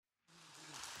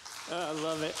I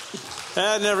love it.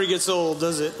 That never gets old,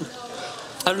 does it?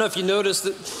 I don't know if you noticed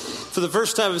that for the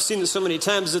first time, I've seen it so many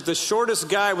times, that the shortest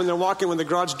guy, when they're walking, when the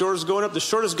garage door is going up, the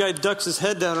shortest guy ducks his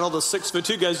head down and all the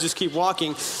 6'2" guys just keep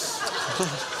walking.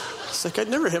 It's like I'd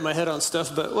never hit my head on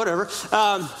stuff, but whatever.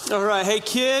 All right. Hey,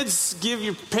 kids, give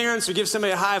your parents or give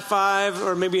somebody a high five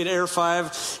or maybe an air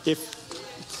five.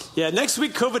 Next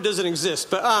week, COVID doesn't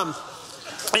exist. But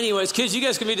anyways, kids, you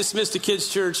guys can be dismissed to Kids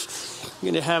Church.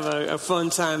 You're going to have a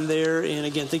fun time there. And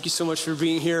again, thank you so much for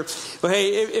being here. But hey,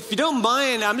 if you don't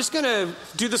mind, I'm just going to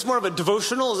do this more of a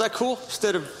devotional. Is that cool?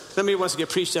 Instead of, somebody wants to get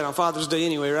preached at on Father's Day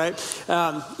anyway, right?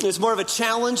 It's more of a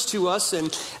challenge to us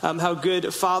and how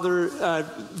good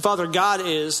Father God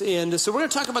is. And so we're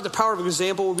going to talk about the power of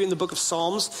example. We'll be in the book of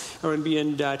Psalms. We're going to be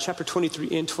in chapter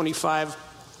 23 and 25.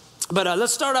 But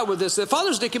let's start out with this.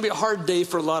 Father's Day can be a hard day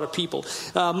for a lot of people.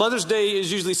 Mother's Day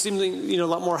is usually seemingly, a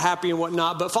lot more happy and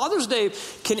whatnot. But Father's Day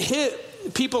can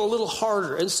hit people a little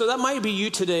harder. And so that might be you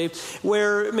today,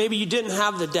 where maybe you didn't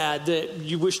have the dad that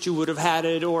you wished you would have had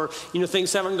it, or,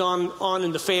 things haven't gone on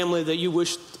in the family that you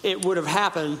wished it would have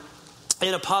happened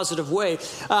in a positive way.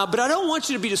 But I don't want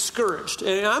you to be discouraged.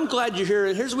 And I'm glad you're here.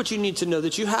 And here's what you need to know,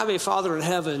 that you have a Father in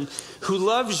heaven who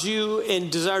loves you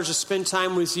and desires to spend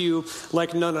time with you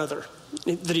like none other.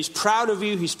 That he's proud of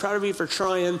you. He's proud of you for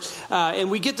trying. And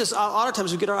we get this, a lot of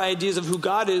times we get our ideas of who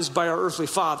God is by our earthly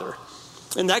father.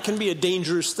 And that can be a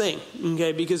dangerous thing,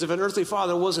 okay? Because if an earthly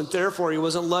father wasn't there for you,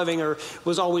 wasn't loving, or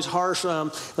was always harsh,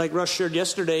 like Russ shared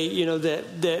yesterday,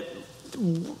 that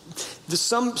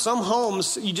some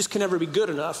homes you just can never be good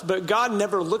enough. But God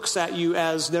never looks at you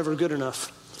as never good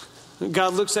enough.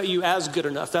 God looks at you as good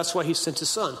enough. That's why he sent his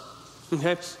son.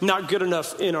 Okay? Not good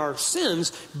enough in our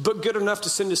sins, but good enough to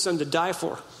send his son to die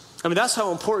for. I mean, that's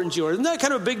how important you are. Isn't that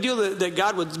kind of a big deal that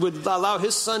God would allow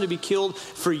his son to be killed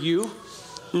for you?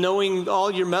 Knowing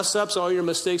all your mess ups, all your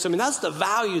mistakes. I mean, that's the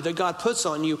value that God puts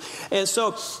on you. And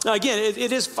so, again,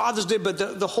 it is Father's Day,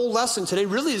 but the whole lesson today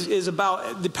really is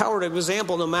about the power of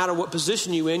example, no matter what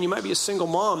position you're in. You might be a single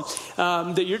mom,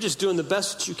 that you're just doing the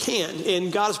best that you can.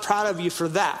 And God is proud of you for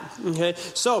that. Okay,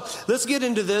 so let's get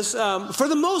into this. For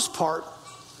the most part,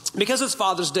 because it's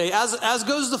Father's Day, as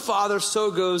goes the father,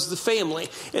 so goes the family.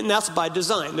 And that's by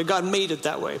design, that God made it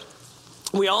that way.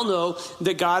 We all know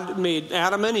that God made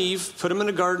Adam and Eve, put them in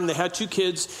a garden. They had 2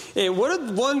 kids. And what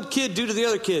did one kid do to the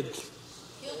other kid?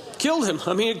 Killed him.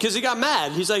 I mean, because he got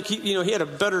mad. He's like, he had a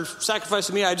better sacrifice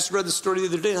than me. I just read the story the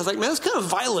other day. And I was like, man, that's kind of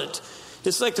violent.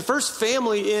 It's like the first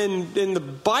family in the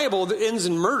Bible that ends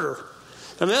in murder.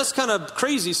 I mean, that's kind of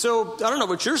crazy. So I don't know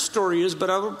what your story is, but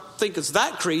I don't think it's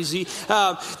that crazy.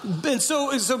 And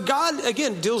so God,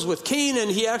 again, deals with Cain,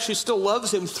 and he actually still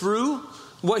loves him through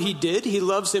what he did. He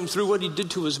loves him through what he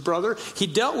did to his brother. He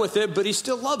dealt with it, but he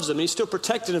still loves him. He still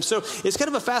protected him. So it's kind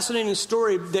of a fascinating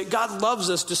story that God loves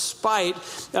us despite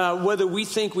whether we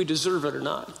think we deserve it or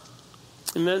not.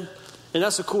 Amen? And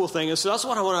that's a cool thing. And so that's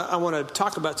what I want to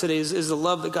talk about today is the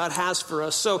love that God has for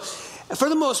us. So for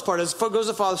the most part, as goes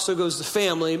the father, so goes the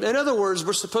family. In other words,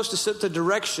 we're supposed to set the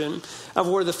direction of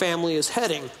where the family is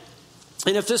heading.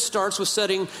 And if this starts with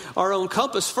setting our own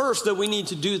compass first, then we need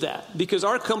to do that. Because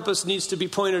our compass needs to be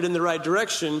pointed in the right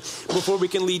direction before we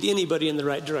can lead anybody in the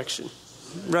right direction.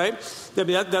 Right?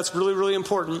 That's really, really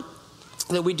important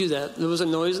that we do that. There was a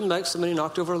noise in the back. Somebody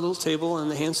knocked over a little table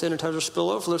and the hand sanitizer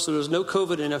spilled over. So there was no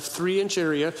COVID in a 3-inch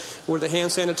area where the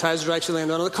hand sanitizer actually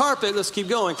landed on the carpet. Let's keep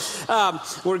going.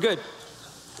 We're good.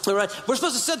 All right. We're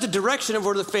supposed to set the direction of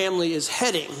where the family is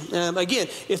heading. Again,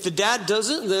 if the dad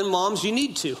doesn't, then moms, you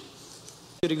need to.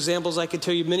 Good examples. I could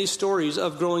tell you many stories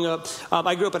of growing up.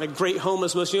 I grew up in a great home,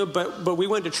 as most of you know, but we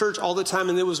went to church all the time,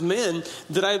 and there was men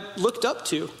that I looked up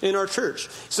to in our church.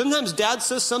 Sometimes dad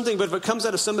says something, but if it comes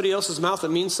out of somebody else's mouth,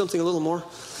 it means something a little more.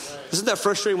 Isn't that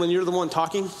frustrating when you're the one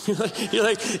talking? You're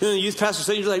like, and the youth pastor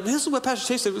said, you're like, this is what Pastor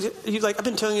Chase said. He's like, I've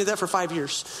been telling you that for 5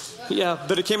 years. Yeah,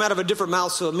 but it came out of a different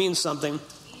mouth, so it means something.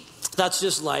 That's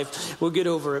just life. We'll get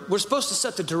over it. We're supposed to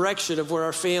set the direction of where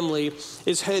our family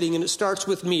is heading, and it starts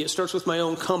with me. It starts with my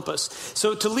own compass.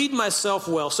 So to lead myself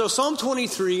well. So Psalm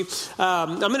 23, I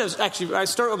was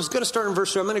going to start in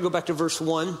verse 2. I'm going to go back to verse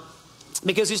 1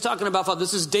 because he's talking about Father.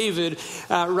 This is David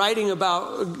writing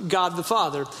about God the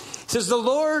Father. He says, the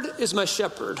Lord is my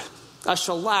shepherd. I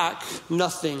shall lack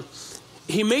nothing.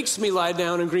 He makes me lie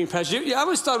down in green pastures. I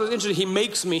always thought it was interesting. He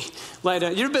makes me lie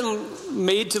down. You ever been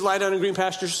made to lie down in green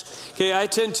pastures? Okay, I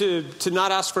tend to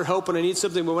not ask for help when I need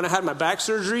something. But when I had my back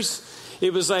surgeries,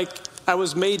 it was like I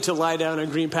was made to lie down in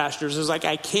green pastures. It was like,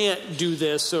 I can't do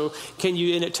this, so can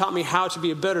you? And it taught me how to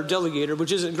be a better delegator,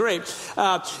 which isn't great.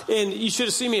 And you should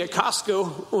have seen me at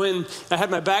Costco when I had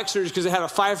my back surgery because they had a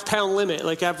 5-pound limit.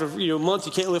 Like after a month,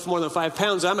 you can't lift more than 5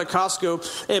 pounds. I'm at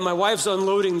Costco, and my wife's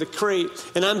unloading the crate,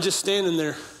 and I'm just standing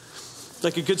there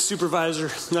like a good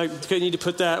supervisor. Like, okay, you need to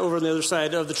put that over on the other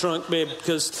side of the trunk, babe,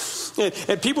 because,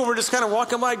 and people were just kind of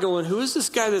walking by going, who is this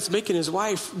guy that's making his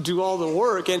wife do all the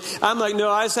work? And I'm like, no,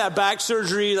 I just had back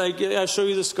surgery. Like, I'll show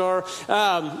you the scar.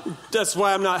 That's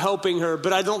why I'm not helping her.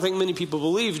 But I don't think many people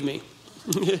believed me.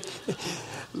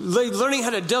 Learning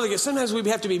how to delegate. Sometimes we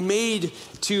have to be made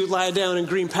to lie down in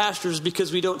green pastures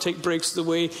because we don't take breaks the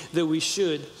way that we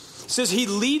should. It says he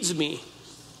leads me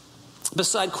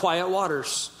beside quiet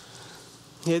waters.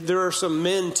 Yeah, there are some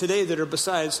men today that are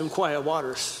beside some quiet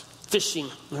waters, fishing,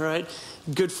 all right?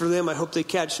 Good for them. I hope they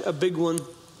catch a big one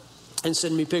and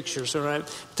send me pictures, all right?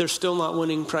 They're still not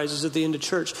winning prizes at the end of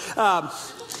church.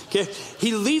 Okay,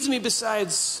 he leads me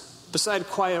beside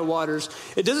quiet waters.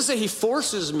 It doesn't say he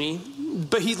forces me,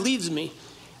 but he leads me.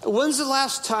 When's the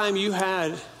last time you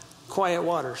had quiet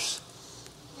waters?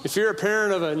 If you're a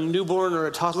parent of a newborn or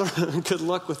a toddler, good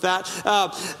luck with that.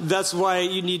 That's why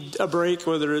you need a break,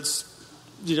 whether it's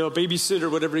a babysitter or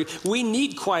whatever. We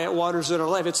need quiet waters in our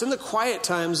life. It's in the quiet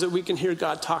times that we can hear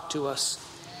God talk to us.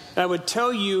 I would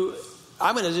tell you,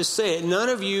 I'm going to just say it, none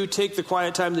of you take the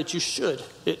quiet time that you should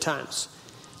at times.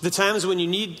 The times when you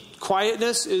need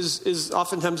quietness is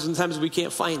oftentimes sometimes we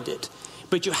can't find it.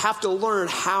 But you have to learn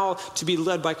how to be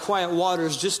led by quiet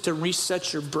waters just to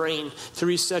reset your brain, to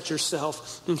reset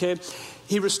yourself, okay?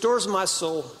 He restores my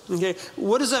soul. Okay,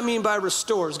 what does that mean by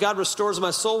restores? God restores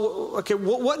my soul. Okay,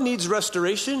 what needs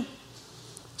restoration?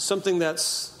 Something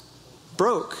that's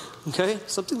broke. Okay,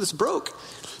 something that's broke.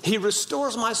 He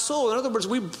restores my soul. In other words,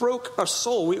 we broke our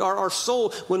soul. Our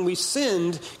soul, when we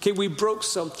sinned, okay, we broke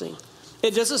something.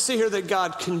 It doesn't say here that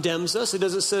God condemns us. It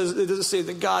doesn't say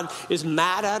that God is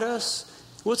mad at us.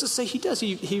 What's it say? He does.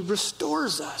 He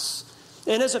restores us.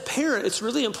 And as a parent, it's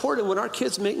really important when our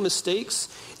kids make mistakes,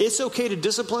 it's okay to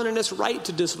discipline and it's right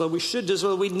to discipline. We should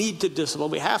discipline. We need to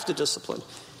discipline. We have to discipline.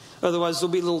 Otherwise, they'll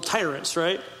be little tyrants,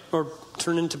 right? Or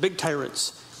turn into big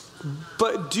tyrants.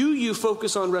 But do you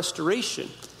focus on restoration?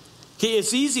 Okay,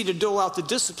 it's easy to dole out the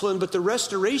discipline, but the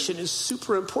restoration is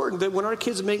super important. That when our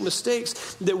kids make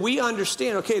mistakes, that we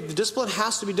understand, okay, the discipline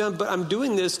has to be done, but I'm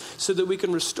doing this so that we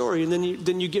can restore you. And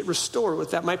then you get restored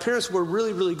with that. My parents were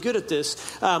really, really good at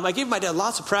this. I gave my dad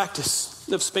lots of practice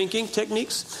of spanking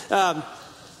techniques.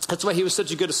 That's why he was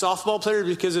such a good softball player,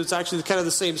 because it's actually kind of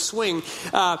the same swing.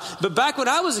 But back when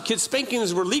I was a kid,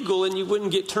 spankings were legal and you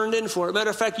wouldn't get turned in for it. Matter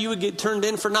of fact, you would get turned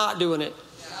in for not doing it.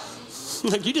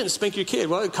 Like, you didn't spank your kid.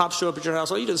 Well, the cops show up at your house.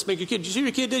 Well, you didn't spank your kid. Did you see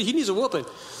what your kid did? He needs a whooping.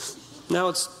 Now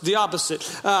it's the opposite.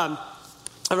 All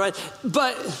right.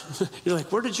 But you're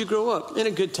like, where did you grow up? In a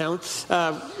good town.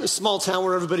 A small town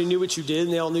where everybody knew what you did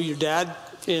and they all knew your dad.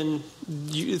 And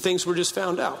things were just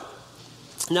found out.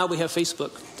 Now we have Facebook.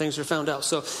 Things are found out.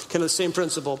 So kind of the same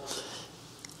principle.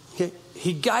 Okay.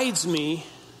 He guides me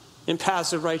in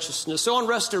paths of righteousness. So on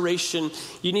restoration,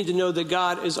 you need to know that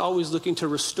God is always looking to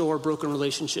restore broken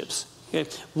relationships. Okay?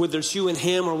 Whether it's you and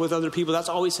him or with other people, that's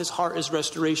always his heart, is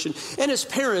restoration. And as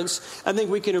parents, I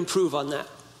think we can improve on that.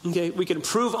 Okay, we can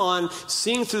improve on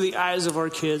seeing through the eyes of our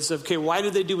kids. Okay, why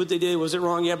did they do what they did? Was it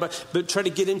wrong? Yeah, but try to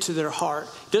get into their heart.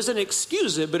 Doesn't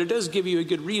excuse it, but it does give you a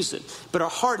good reason. But our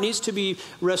heart needs to be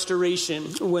restoration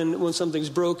when something's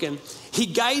broken. He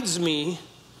guides me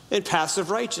in paths of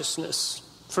righteousness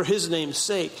for his name's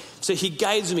sake. So he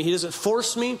guides me. He doesn't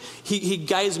force me. He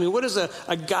guides me. What does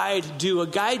a guide do? A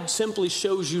guide simply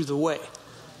shows you the way.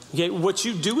 Okay, what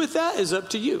you do with that is up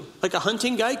to you. Like a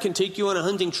hunting guide can take you on a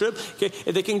hunting trip. Okay,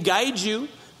 they can guide you,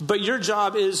 but your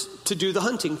job is to do the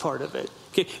hunting part of it.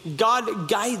 Okay, God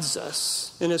guides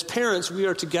us, and as parents, we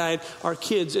are to guide our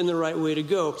kids in the right way to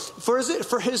go. For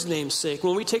his name's sake.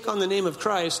 When we take on the name of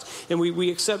Christ and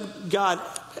we accept God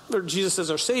or Jesus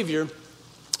as our Savior,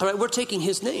 all right, we're taking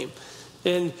his name,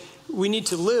 and we need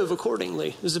to live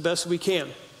accordingly as the best we can.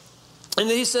 And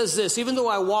then he says this: even though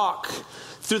I walk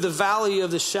through the valley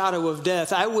of the shadow of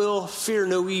death, I will fear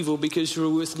no evil because you're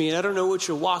with me. And I don't know what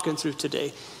you're walking through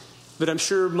today, but I'm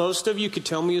sure most of you could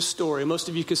tell me a story. Most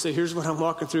of you could say, here's what I'm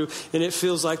walking through, and it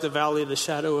feels like the valley of the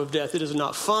shadow of death. It is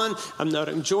not fun. I'm not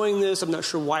enjoying this. I'm not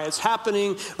sure why it's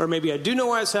happening, or maybe I do know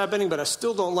why it's happening, but I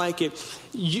still don't like it.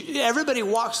 Everybody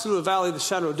walks through a valley of the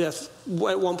shadow of death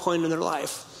at one point in their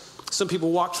life. Some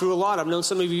people walk through a lot. I've known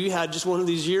some of you had just one of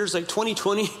these years, like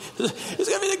 2020. It's going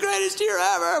to be the greatest year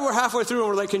ever. We're halfway through and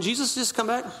we're like, can Jesus just come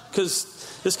back?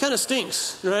 Because this kind of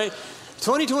stinks, right?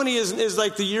 2020 is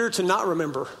like the year to not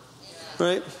remember.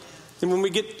 right? And when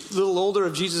we get a little older,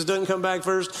 if Jesus doesn't come back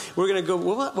first, we're going to go,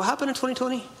 well, what happened in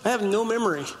 2020? I have no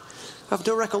memory. I have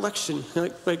no recollection.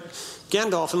 Like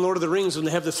Gandalf in Lord of the Rings, when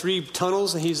they have the 3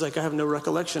 tunnels, and he's like, I have no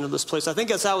recollection of this place. I think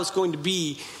that's how it's going to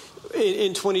be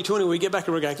in 2020. When we get back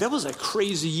and we're like, that was a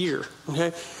crazy year, okay?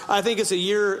 I think it's a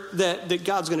year that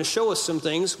God's going to show us some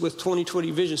things with 2020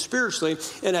 vision spiritually,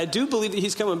 and I do believe that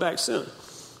he's coming back soon.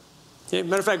 Okay?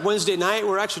 Matter of fact, Wednesday night,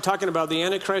 we're actually talking about the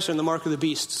Antichrist and the mark of the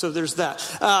beast, so there's that.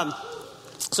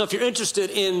 So if you're interested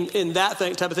in that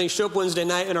type of thing, show up Wednesday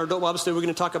night in our adult Bible study. We're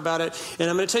going to talk about it, and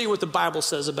I'm going to tell you what the Bible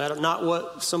says about it, not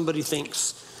what somebody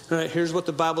thinks. All right, here's what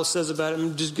the Bible says about it.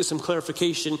 I'm just get some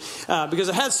clarification because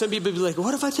I had some people be like,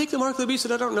 what if I take the mark of the beast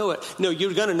and I don't know it? No,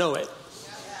 you're going to know it.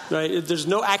 Right? There's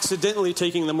no accidentally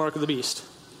taking the mark of the beast.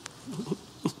 I got the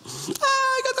mark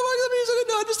of the beast. I didn't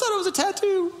know. I just thought it was a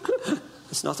tattoo.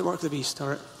 It's not the mark of the beast. All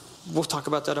right. We'll talk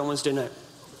about that on Wednesday night.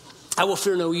 I will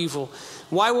fear no evil.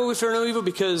 Why will we fear no evil?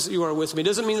 Because you are with me. It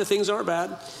doesn't mean that things aren't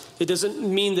bad. It doesn't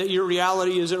mean that your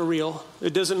reality isn't real.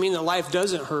 It doesn't mean that life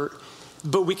doesn't hurt.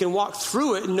 But we can walk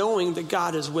through it knowing that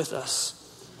God is with us.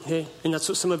 Okay? And that's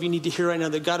what some of you need to hear right now,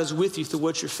 that God is with you through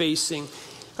what you're facing.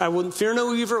 I will fear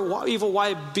no evil.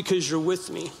 Why? Because you're with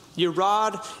me. Your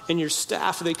rod and your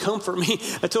staff, they comfort me.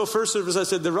 I told first service, I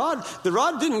said, the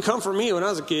rod didn't comfort me when I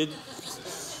was a kid.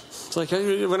 It's like,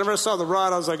 whenever I saw the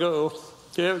rod, I was like, oh,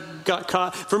 yeah, got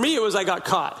caught. For me, it was I got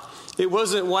caught. It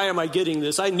wasn't, why am I getting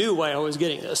this? I knew why I was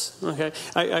getting this. Okay,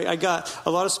 I got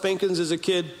a lot of spankings as a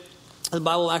kid. The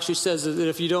Bible actually says that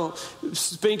if you don't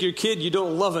spank your kid, you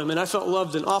don't love him. And I felt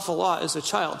loved an awful lot as a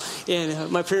child. And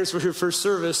my parents were here first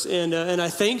service, and I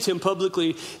thanked him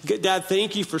publicly. Dad,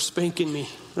 thank you for spanking me.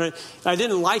 Right? I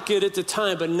didn't like it at the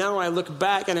time, but now I look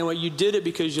back and I went, you did it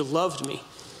because you loved me.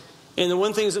 And the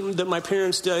one thing that my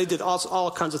parents did, they did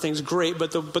all kinds of things great,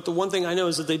 but the one thing I know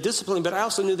is that they disciplined, but I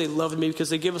also knew they loved me because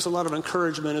they gave us a lot of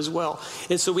encouragement as well.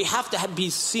 And so we have to be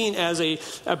seen as a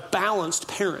balanced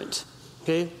parent.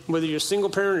 Okay, whether you're a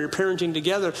single parent or you're parenting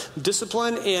together,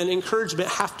 discipline and encouragement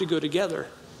have to go together.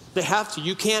 They have to.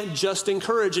 You can't just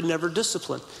encourage and never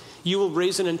discipline. You will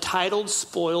raise an entitled,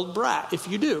 spoiled brat if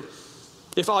you do.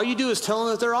 If all you do is tell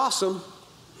them that they're awesome,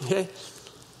 okay?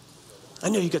 I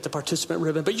know you got the participant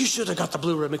ribbon, but you should have got the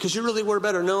blue ribbon because you really were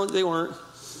better. No, they weren't.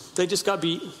 They just got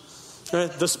beat.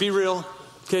 Right? Let's be real.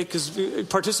 Okay, because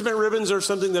participant ribbons are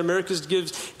something that America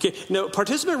gives. Okay, no,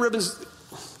 participant ribbons.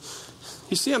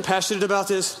 You see, I'm passionate about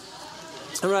this.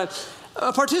 All right.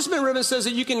 A participant ribbon says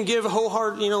that you can give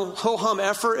ho-hum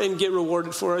effort and get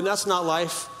rewarded for it, and that's not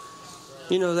life.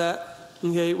 You know that.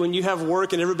 Okay, when you have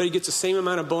work and everybody gets the same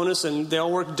amount of bonus and they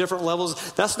all work at different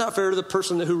levels, that's not fair to the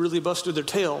person who really busted their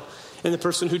tail and the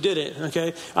person who didn't.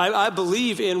 Okay, I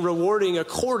believe in rewarding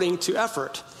according to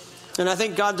effort. And I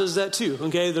think God does that too.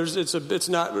 Okay,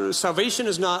 salvation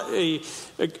is not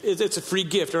it's a free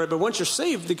gift, all right? But once you're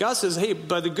saved, God says, hey,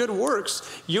 by the good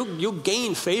works, you'll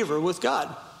gain favor with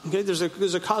God. Okay, there's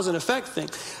a cause and effect thing.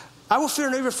 I will fear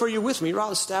no evil, for you with me. Rod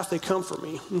and staff, they comfort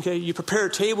me. Okay, you prepare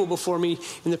a table before me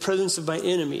in the presence of my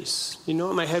enemies. You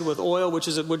know, my head with oil, which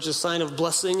is a sign of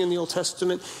blessing in the Old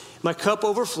Testament. My cup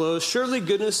overflows. Surely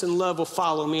goodness and love will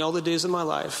follow me all the days of my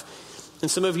life. And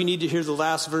some of you need to hear the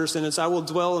last verse, and it's, I will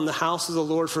dwell in the house of the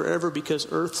Lord forever because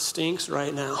earth stinks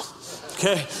right now.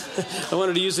 Okay? I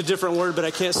wanted to use a different word, but I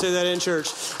can't say that in church.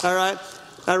 All right?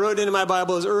 I wrote into my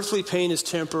Bible, as earthly pain is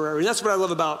temporary. And that's what I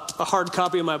love about a hard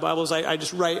copy of my Bible is I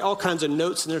just write all kinds of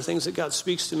notes, and there are things that God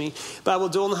speaks to me. But I will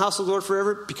dwell in the house of the Lord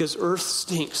forever because earth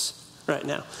stinks right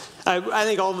now. I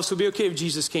think all of us would be okay if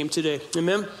Jesus came today.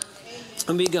 Amen?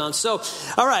 And be gone. So,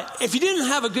 all right, if you didn't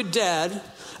have a good dad,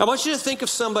 I want you to think of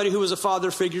somebody who was a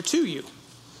father figure to you.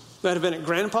 It might have been a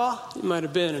grandpa, it might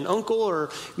have been an uncle, or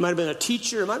it might have been a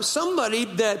teacher. It might be somebody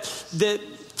that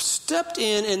stepped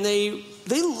in and they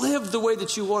lived the way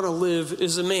that you want to live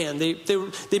as a man.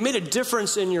 They made a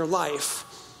difference in your life.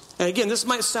 And again, this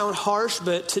might sound harsh,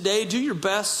 but today do your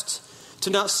best to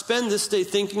not spend this day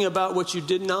thinking about what you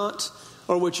did not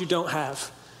or what you don't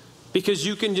have, because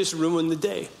you can just ruin the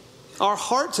day. Our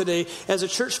heart today as a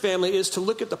church family is to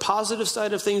look at the positive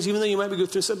side of things, even though you might be going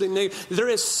through something negative. There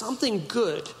is something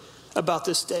good about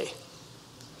this day.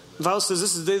 The Bible says,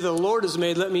 this is the day the Lord has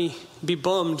made. Let me be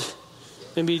bummed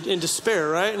and be in despair,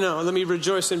 right? No, let me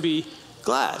rejoice and be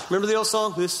glad. Remember the old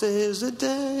song? This is the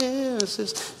day.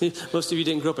 Most of you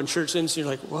didn't grow up in church, and so you're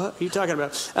like, what are you talking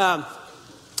about?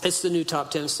 It's the new top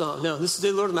 10 song. No, this is the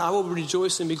day the Lord has made. I will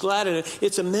rejoice and be glad in it.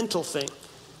 It's a mental thing.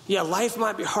 Yeah, life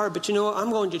might be hard, but you know what? I'm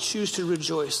going to choose to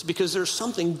rejoice because there's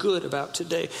something good about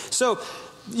today. So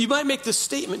you might make this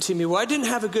statement to me, well, I didn't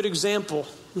have a good example.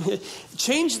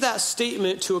 Change that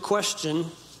statement to a question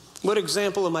What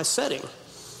example am I setting?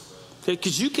 Okay,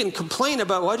 because you can complain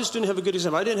about, well, I just didn't have a good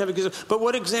example. I didn't have a good example. But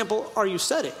what example are you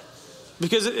setting?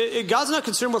 Because God's not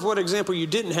concerned with what example you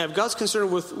didn't have. God's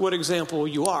concerned with what example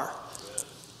you are.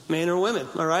 Man or women,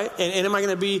 all right? And am I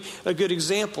going to be a good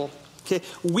example? Okay,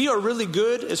 we are really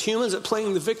good as humans at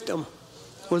playing the victim.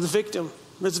 We're the victim.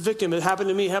 It's a victim. It happened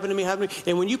to me, happened to me, happened to me.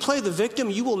 And when you play the victim,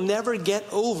 you will never get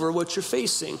over what you're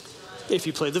facing if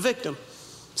you play the victim.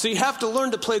 So you have to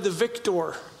learn to play the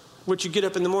victor. Which you get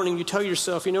up in the morning, you tell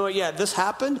yourself, you know what, yeah, this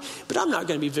happened, but I'm not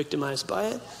going to be victimized by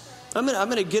it. I'm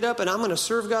going to get up and I'm going to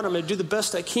serve God. I'm going to do the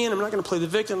best I can. I'm not going to play the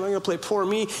victim. I'm not going to play poor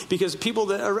me, because people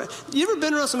that are... You ever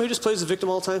been around somebody who just plays the victim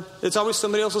all the time? It's always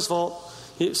somebody else's fault.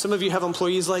 Some of you have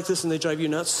employees like this and they drive you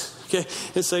nuts. Okay,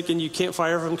 it's like, and you can't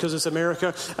fire them because it's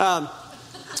America.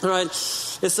 All right,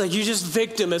 it's like you just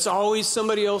victim. It's always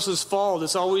somebody else's fault.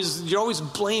 You're always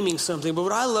blaming something. But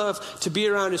what I love to be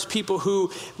around is people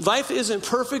who life isn't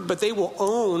perfect, but they will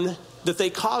own that they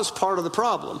caused part of the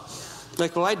problem.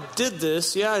 Like, well, I did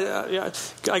this. Yeah.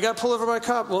 I got pulled over by a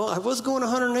cop. Well, I was going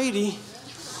 180.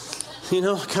 You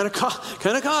know, kind of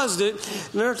caused it.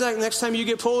 Matter of fact, next time you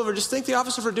get pulled over, just thank the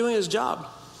officer for doing his job.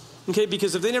 Okay,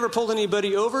 because if they never pulled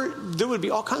anybody over, there would be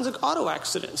all kinds of auto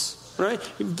accidents. Right?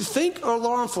 Think of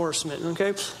law enforcement,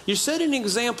 okay? You set an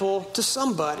example to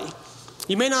somebody.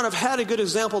 You may not have had a good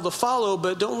example to follow,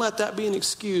 but don't let that be an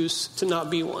excuse to not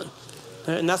be one.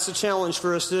 And that's the challenge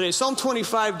for us today. Psalm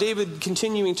 25, David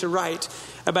continuing to write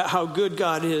about how good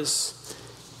God is.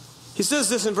 He says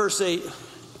this in verse 8.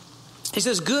 He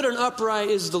says, good and upright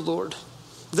is the Lord.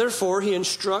 Therefore, he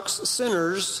instructs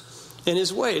sinners in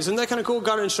his ways. Isn't that kind of cool?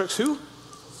 God instructs who?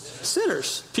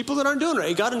 Sinners, people that aren't doing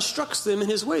right. God instructs them in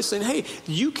his ways, saying, hey,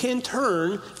 you can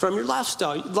turn from your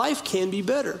lifestyle. Life can be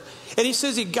better. And he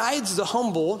says he guides the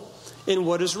humble in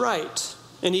what is right.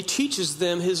 And he teaches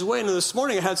them his way. And this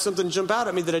morning I had something jump out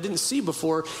at me that I didn't see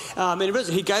before. And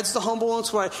he guides the humble.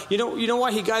 That's why. You know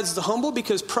why he guides the humble?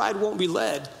 Because pride won't be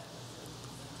led.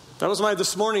 That was why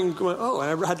this morning,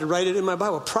 I had to write it in my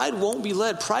Bible. Pride won't be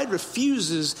led. Pride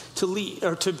refuses to lead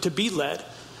or to be led.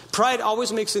 Pride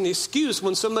always makes an excuse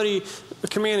when somebody, a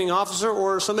commanding officer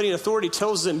or somebody in authority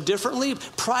tells them differently.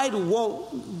 Pride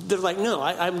won't, they're like, no,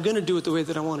 I'm going to do it the way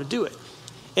that I want to do it.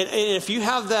 And if you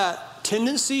have that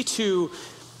tendency to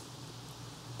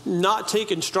not take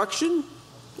instruction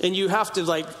and you have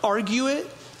to argue it,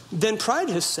 then pride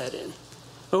has set in.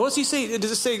 But what's he say?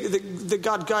 Does it say that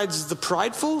God guides the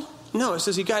prideful? No, it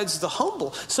says he guides the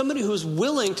humble. Somebody who's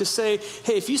willing to say,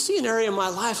 hey, if you see an area in my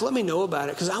life, let me know about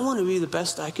it, because I want to be the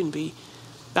best I can be.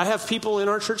 I have people in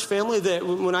our church family that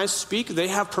when I speak, they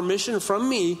have permission from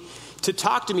me to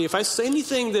talk to me. If I say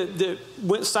anything that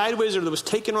went sideways or that was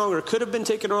taken wrong or could have been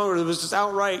taken wrong or that was just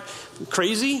outright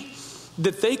crazy,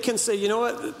 that they can say, you know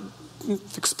what,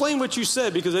 explain what you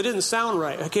said because it didn't sound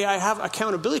right. Okay, I have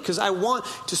accountability because I want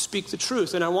to speak the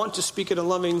truth and I want to speak in a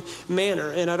loving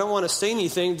manner, and I don't want to say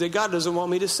anything that God doesn't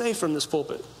want me to say from this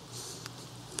pulpit.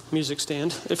 Music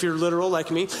stand, if you're literal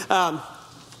like me.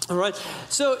 All right,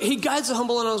 so he guides the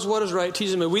humble and knows what is right,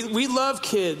 teaches them. We love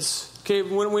kids. Okay,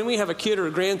 when we have a kid or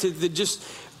a grandkid that just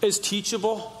is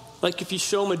teachable, like if you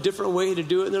show them a different way to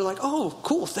do it and they're like, oh,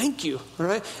 cool, thank you. All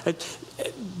right,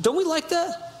 don't we like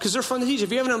that? Because they're fun to teach.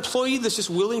 If you have an employee that's just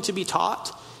willing to be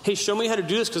taught, hey, show me how to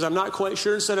do this because I'm not quite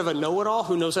sure, instead of a know-it-all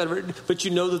who knows how to, but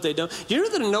you know that they don't. You know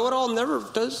that a know-it-all never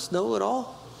does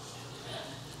know-it-all?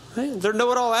 Right? Their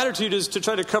know-it-all attitude is to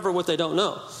try to cover what they don't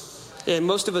know. And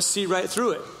most of us see right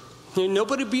through it.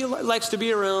 Nobody likes to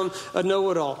be around a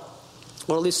know-it-all,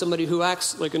 or at least somebody who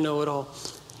acts like a know-it-all.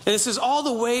 And it says all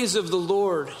the ways of the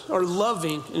Lord are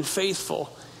loving and faithful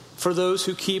for those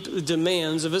who keep the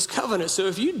demands of his covenant. So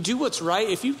if you do what's right,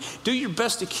 if you do your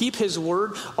best to keep his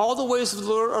word, all the ways of the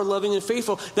Lord are loving and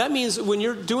faithful. That means when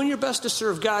you're doing your best to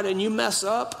serve God and you mess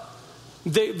up,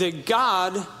 that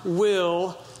God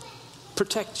will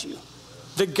protect you.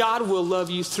 That God will love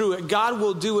you through it. God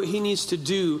will do what he needs to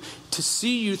do to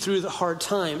see you through the hard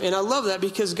time. And I love that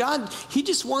because God, he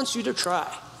just wants you to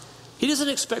try. He doesn't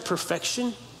expect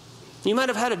perfection. You might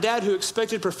have had a dad who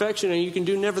expected perfection, and you can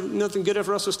do nothing good.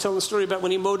 Russ was telling the story about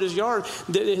when he mowed his yard,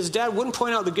 that his dad wouldn't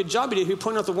point out the good job he did. He'd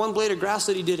point out the one blade of grass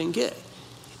that he didn't get.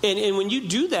 And when you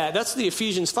do that, that's the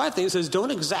Ephesians 5 thing. It says,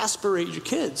 don't exasperate your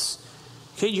kids.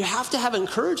 Okay, you have to have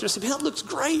encouragement. I said, man, that looks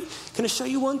great. Can I show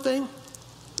you one thing?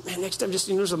 Man, next time,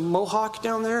 there's a mohawk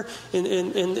down there, and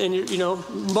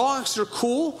mohawks are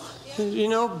cool.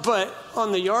 But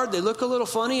on the yard, they look a little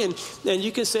funny, and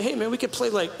you can say, hey, man, we could play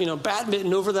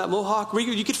badminton over that mohawk.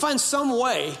 You could find some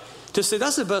way to say,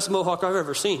 that's the best mohawk I've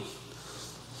ever seen.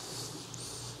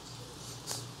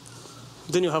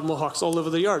 then you'll have mohawks all over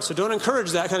the yard. So don't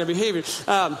encourage that kind of behavior.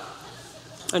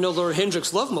 I know Laura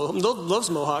Hendricks loves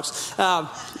mohawks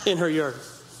in her yard.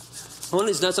 One of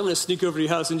these nights, I'm going to sneak over to your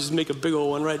house and just make a big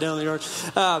old one right down the yard.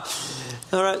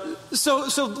 All right.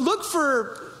 So look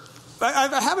for.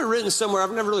 I have it written somewhere.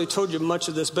 I've never really told you much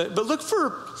of this, but look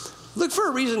for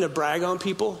a reason to brag on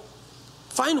people.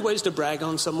 Find ways to brag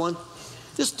on someone.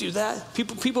 Just do that.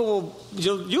 People will.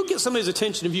 You'll get somebody's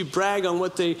attention if you brag on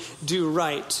what they do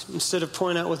right instead of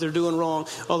point out what they're doing wrong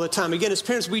all the time. Again, as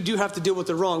parents, we do have to deal with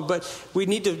the wrong, but we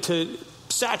need to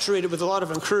saturate it with a lot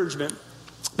of encouragement.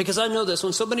 Because I know this,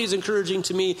 when somebody's encouraging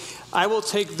to me, I will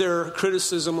take their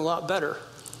criticism a lot better.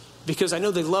 Because I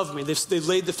know they love me. They've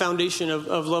laid the foundation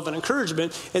of love and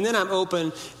encouragement. And then I'm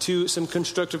open to some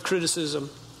constructive criticism.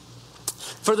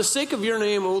 For the sake of your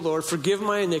name, O Lord, forgive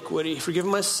my iniquity, forgive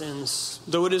my sins,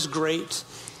 though it is great.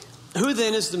 Who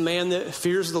then is the man that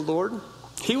fears the Lord?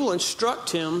 He will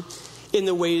instruct him in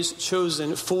the ways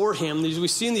chosen for him. We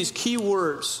see in these key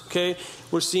words, okay?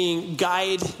 We're seeing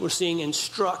guide, we're seeing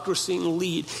instruct, we're seeing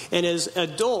lead. And as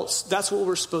adults, that's what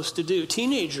we're supposed to do.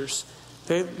 Teenagers,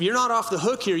 okay? You're not off the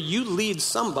hook here. You lead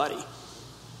somebody.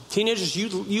 Teenagers,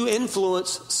 you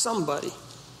influence somebody.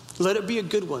 Let it be a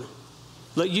good one.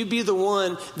 Let you be the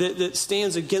one that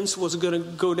stands against what's going to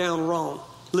go down wrong.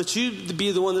 Let you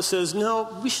be the one that says,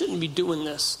 no, we shouldn't be doing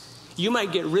this. You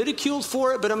might get ridiculed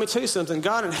for it, but I'm going to tell you something.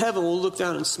 God in heaven will look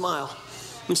down and smile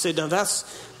and say, no, that's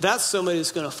somebody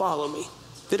that's going to follow me.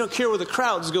 They don't care where the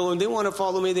crowd's going. They want to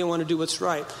follow me. They want to do what's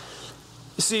right.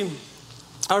 You see,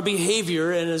 our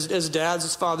behavior, and as dads,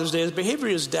 as Father's Day, as behavior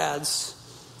as dads,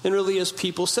 and really as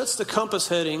people, sets the compass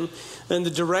heading and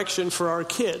the direction for our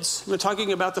kids. We're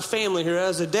talking about the family here.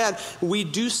 As a dad, we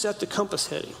do set the compass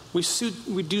heading.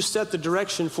 We do set the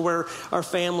direction for where our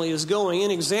family is going. An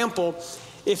example,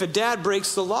 if a dad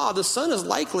breaks the law, the son is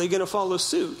likely going to follow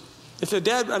suit. If a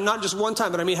dad, not just one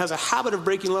time, but has a habit of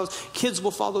breaking laws, kids will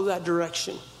follow that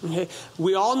direction. Okay?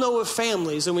 We all know of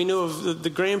families, and we know of the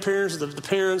grandparents, the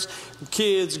parents,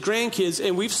 kids, grandkids,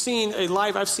 and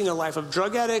I've seen a life of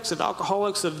drug addicts, of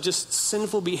alcoholics, of just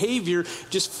sinful behavior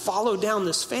just follow down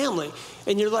this family.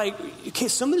 And you're like, okay,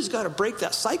 somebody's got to break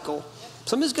that cycle.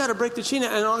 Somebody's got to break the chain.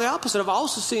 And on the opposite, I've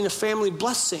also seen a family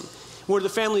blessing, where the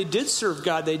family did serve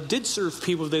God, they did serve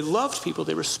people, they loved people,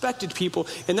 they respected people,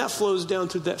 and that flows down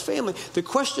through that family. The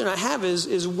question I have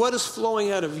is what is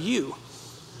flowing out of you?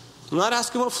 I'm not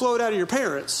asking what flowed out of your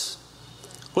parents.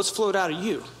 What's flowed out of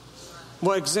you?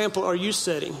 What example are you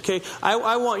setting? Okay,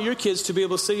 I want your kids to be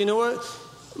able to say, you know what?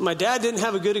 My dad didn't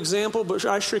have a good example, but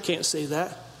I sure can't say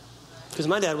that. Because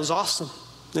my dad was awesome.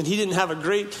 And he didn't have a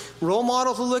great role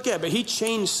model to look at, but he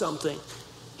changed something.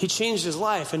 He changed his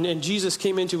life, and Jesus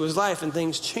came into his life, and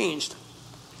things changed.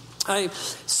 I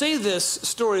say this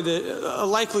story that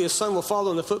likely a son will follow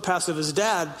in the footpaths of his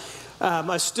dad.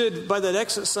 I stood by that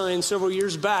exit sign several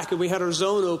years back, and we had our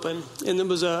zone open, and there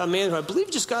was a man who I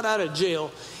believe just got out of jail,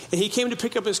 and he came to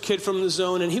pick up his kid from the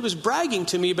zone, and he was bragging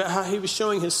to me about how he was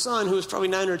showing his son, who was probably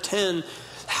 9 or 10,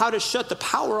 how to shut the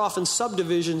power off in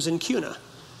subdivisions in Kuna.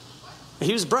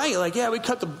 He was bragging, like, yeah, we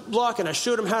cut the block, and I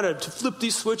showed him how to flip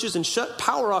these switches and shut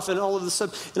power off and all of this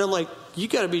stuff. And I'm like, you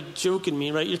got to be joking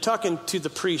me, right? You're talking to the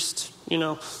priest,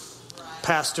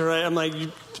 pastor, right? I'm like,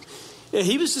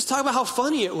 he was just talking about how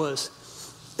funny it was.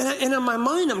 And in my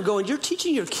mind, I'm going, you're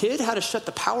teaching your kid how to shut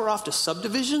the power off to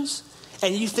subdivisions,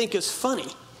 and you think it's funny.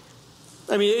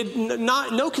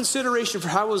 No consideration for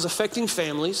how it was affecting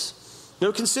families.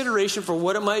 No consideration for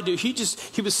what it might do. He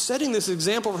was setting this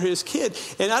example for his kid.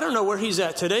 And I don't know where he's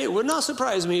at today. It would not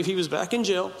surprise me if he was back in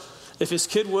jail, if his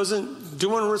kid wasn't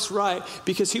doing what's right,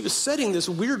 because he was setting this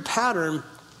weird pattern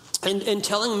and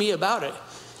telling me about it.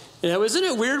 Isn't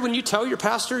it weird when you tell your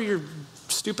pastor your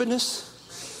stupidness?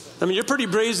 You're pretty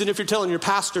brazen if you're telling your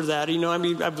pastor that.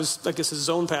 I was, I guess, his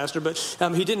zone pastor, but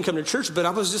he didn't come to church. But I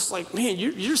was just like, man,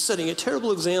 you're setting a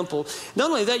terrible example.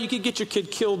 Not only that, you could get your kid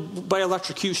killed by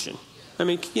electrocution.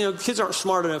 Kids aren't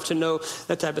smart enough to know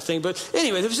that type of thing. But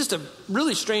anyway, it was just a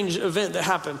really strange event that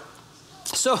happened.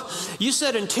 So you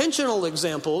said intentional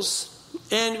examples,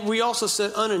 and we also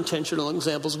said unintentional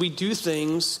examples. We do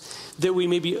things that we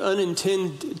maybe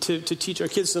unintend to teach our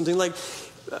kids something. Like,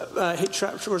 hey,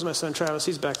 where's my son Travis?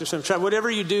 He's back there. Travis,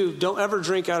 whatever you do, don't ever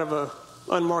drink out of a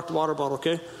unmarked water bottle,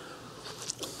 okay?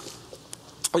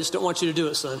 I just don't want you to do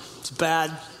it, son. It's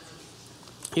bad.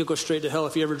 You'll go straight to hell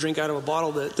if you ever drink out of a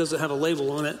bottle that doesn't have a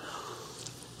label on it.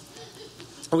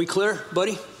 Are we clear,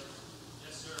 buddy? Yes,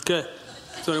 sir. Okay.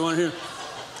 That's what I want to hear.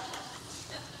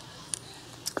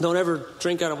 Don't ever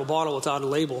drink out of a bottle without a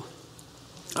label.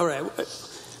 All right.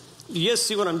 You guys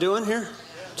see what I'm doing here?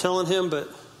 Telling him, but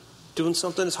doing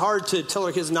something. It's hard to tell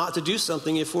our kids not to do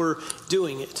something if we're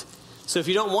doing it. So if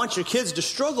you don't want your kids to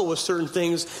struggle with certain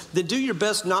things, then do your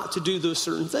best not to do those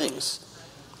certain things.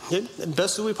 Okay?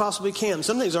 Best that we possibly can.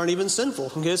 Some things aren't even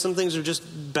sinful. Okay? Some things are just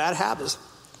bad habits.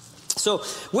 So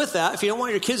with that, if you don't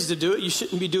want your kids to do it, you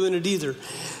shouldn't be doing it either.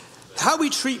 How we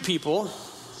treat people,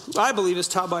 I believe, is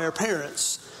taught by our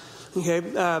parents. Okay?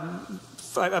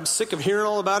 I'm sick of hearing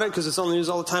all about it because it's on the news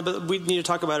all the time, but we need to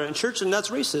talk about it in church, and that's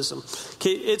racism.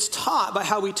 Okay? It's taught by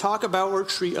how we talk about or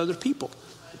treat other people.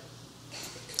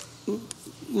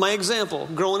 My example,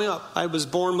 growing up, I was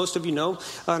born, most of you know,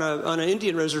 on an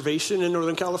Indian reservation in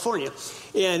Northern California.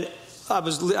 And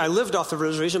I lived off the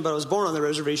reservation, but I was born on the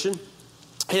reservation.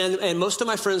 And most of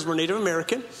my friends were Native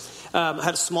American. I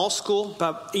had a small school,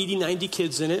 about 80, 90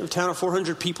 kids in it, a town of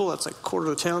 400 people. That's like a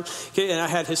quarter of the town. Okay, and I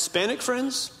had Hispanic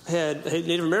friends, I had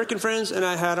Native American friends, and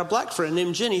I had a black friend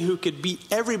named Jenny who could beat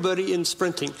everybody in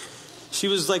sprinting. She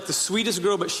was like the sweetest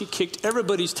girl, but she kicked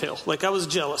everybody's tail. Like, I was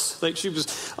jealous. Like, she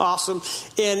was awesome.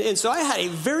 And so I had a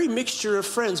very mixture of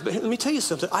friends. But let me tell you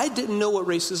something. I didn't know what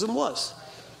racism was.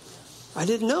 I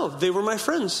didn't know. They were my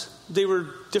friends. They were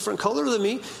different color than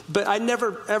me. But I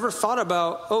never, ever thought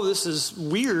about, oh, this is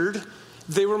weird.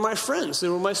 They were my friends. They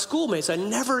were my schoolmates. I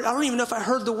don't even know if I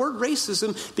heard the word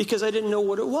racism because I didn't know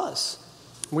what it was.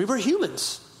 We were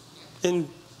humans. And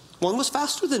one was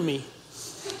faster than me.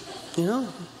 You know?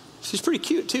 She's pretty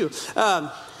cute, too.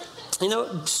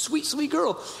 Sweet, sweet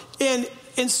girl. And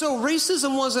so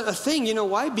racism wasn't a thing. You know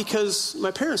why? Because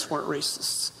my parents weren't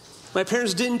racists. My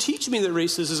parents didn't teach me that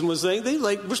racism was a thing.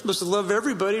 We're supposed to love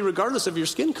everybody regardless of your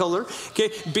skin color. Okay,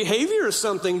 behavior is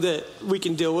something that we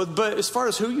can deal with. But as far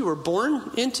as who you were born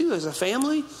into as a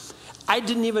family, I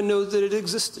didn't even know that it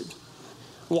existed.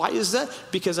 Why is that?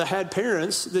 Because I had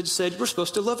parents that said we're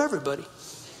supposed to love everybody.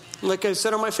 Like I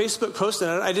said on my Facebook post,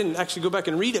 and I didn't actually go back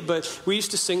and read it, but we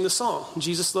used to sing the song,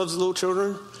 Jesus loves the little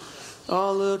children,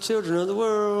 all little children of the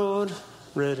world,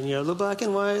 red and yellow, black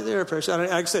and white, they're precious.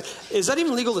 I said, is that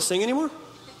even legal to sing anymore?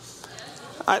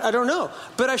 I don't know.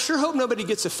 But I sure hope nobody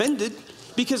gets offended,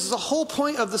 because the whole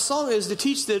point of the song is to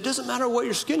teach that it doesn't matter what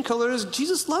your skin color is,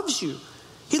 Jesus loves you.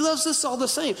 He loves us all the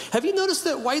same. Have you noticed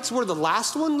that whites were the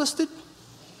last one listed?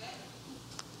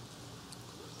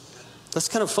 That's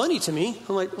kind of funny to me.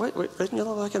 I'm like, wait, red and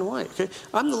yellow, black and white. Okay,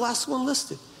 I'm the last one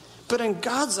listed. But in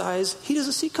God's eyes, he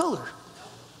doesn't see color.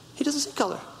 He doesn't see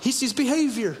color. He sees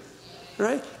behavior,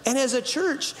 right? And as a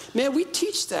church, man, we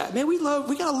teach that. Man, we got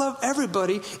to love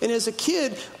everybody. And as a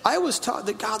kid, I was taught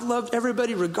that God loved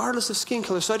everybody regardless of skin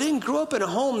color. So I didn't grow up in a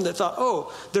home that thought,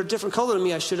 oh, they're a different color than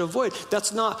me, I should avoid.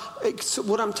 That's not,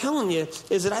 what I'm telling you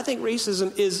is that I think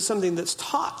racism is something that's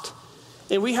taught.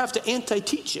 And we have to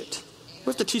anti-teach it. We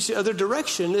have to teach the other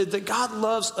direction, that God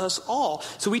loves us all.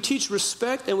 So we teach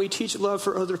respect and we teach love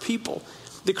for other people.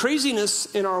 The craziness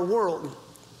in our world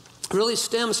really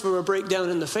stems from a breakdown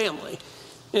in the family.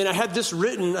 And I had this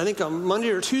written, I think on Monday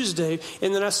or Tuesday,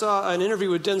 and then I saw an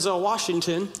interview with Denzel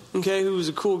Washington, okay, who was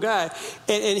a cool guy,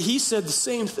 and he said the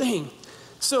same thing.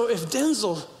 So if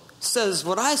Denzel says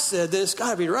what I said, then it's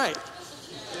got to be right.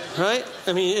 Right?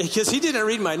 I mean, because he didn't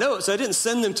read my notes. I didn't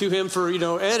send them to him for,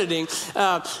 editing.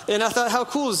 And I thought, how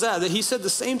cool is that? That he said the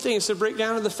same thing. It's a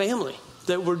breakdown of the family.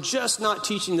 That we're just not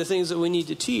teaching the things that we need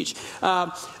to teach.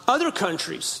 Other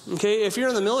countries, okay, if you're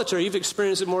in the military, you've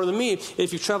experienced it more than me.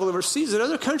 If you've traveled overseas, in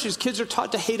other countries, kids are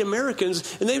taught to hate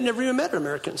Americans, and they've never even met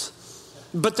Americans.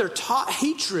 But they're taught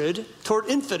hatred toward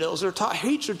infidels. They're taught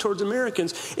hatred towards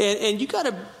Americans. And you got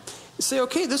to say,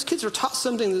 okay, those kids are taught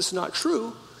something that's not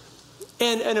true.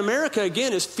 And America,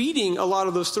 again, is feeding a lot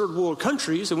of those third world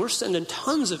countries, and we're sending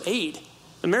tons of aid.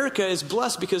 America is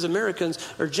blessed because Americans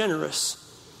are generous.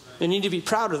 And you need to be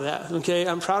proud of that, okay?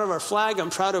 I'm proud of our flag.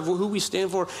 I'm proud of who we stand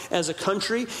for as a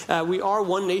country. We are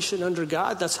one nation under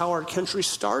God. That's how our country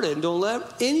started. And don't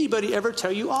let anybody ever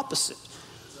tell you opposite,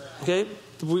 okay?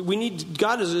 We need,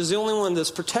 God is the only one that's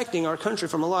protecting our country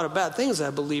from a lot of bad things, I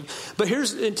believe. But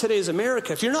here's in today's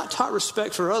America, if you're not taught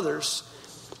respect for others,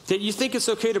 that you think it's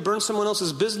okay to burn someone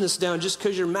else's business down just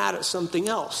because you're mad at something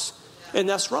else. And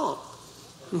that's wrong.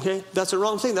 Okay? That's a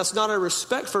wrong thing. That's not a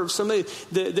respect for somebody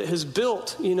that has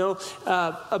built,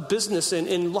 a business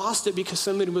and lost it because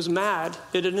somebody was mad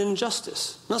at an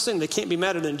injustice. I'm not saying they can't be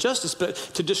mad at an injustice, but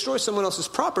to destroy someone else's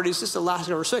property is just a lack of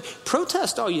respect.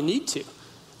 Protest all you need to,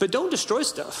 but don't destroy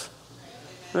stuff.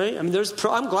 Right? I mean,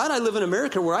 I'm glad I live in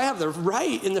America where I have the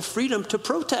right and the freedom to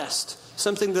protest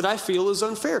something that I feel is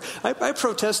unfair. I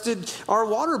protested our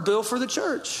water bill for the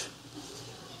church.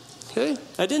 Okay?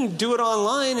 I didn't do it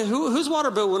online. Whose water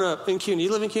bill went up in CUNA?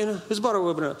 You live in CUNA? Whose water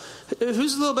bill went up?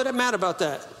 Who's a little bit mad about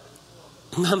that?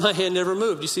 My hand never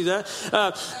moved. You see that?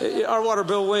 Our water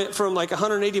bill went from like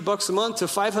 $180 a month to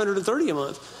 $530 a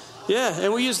month. Yeah,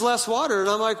 and we used less water. And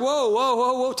I'm like,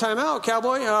 whoa, time out,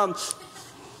 cowboy.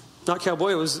 Not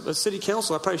cowboy, it was a city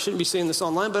council. I probably shouldn't be saying this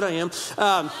online, but I am.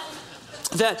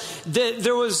 That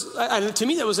there was, to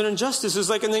me, that was an injustice. It was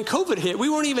like, and then COVID hit. We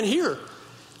weren't even here.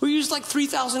 We used like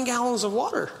 3,000 gallons of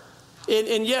water.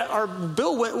 And yet our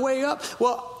bill went way up.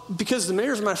 Well, because the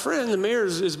mayor's my friend, the mayor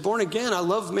is born again. I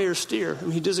love Mayor Steer. I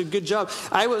mean, he does a good job.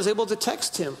 I was able to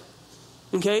text him,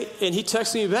 okay? And he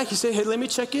texted me back. He said, hey, let me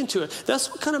check into it. That's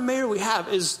what kind of mayor we have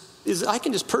is I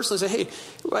can just personally say, hey,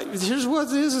 here's what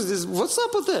it is what's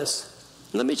up with this?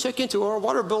 Let me check into it. Our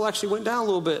water bill actually went down a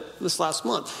little bit this last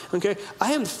month, okay?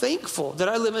 I am thankful that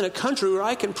I live in a country where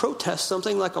I can protest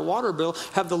something like a water bill,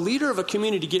 have the leader of a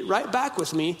community get right back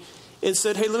with me and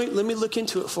said, hey, let me look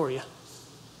into it for you.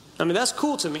 I mean, that's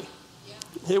cool to me.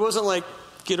 It wasn't like,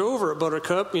 get over it,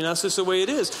 Buttercup. You know, that's just the way it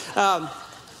is.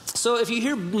 So if you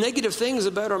hear negative things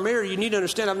about our mayor, you need to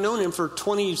understand, I've known him for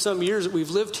 20-some years that we've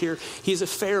lived here. He's a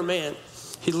fair man.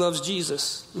 He loves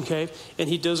Jesus, okay? And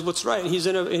he does what's right. And he's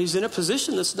in a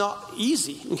position that's not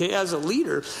easy, okay, as a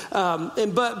leader.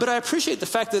 But I appreciate the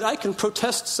fact that I can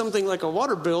protest something like a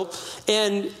water bill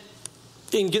and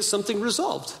get something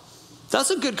resolved. That's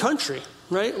a good country,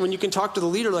 right? When you can talk to the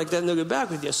leader like that and they'll get back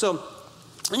with you. So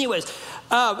anyways,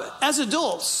 as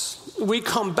adults, we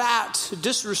combat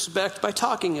disrespect by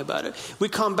talking about it. We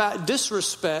combat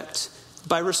disrespect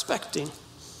by respecting.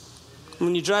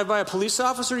 When you drive by a police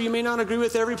officer, you may not agree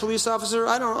with every police officer.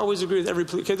 I don't always agree with every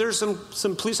police. Okay, there's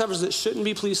some police officers that shouldn't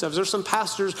be police officers. There's some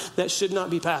pastors that should not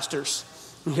be pastors.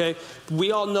 Okay,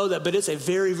 we all know that, but it's a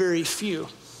very, very few.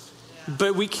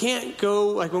 But we can't go,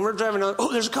 like when we're driving on,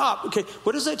 oh, there's a cop. Okay,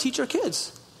 what does that teach our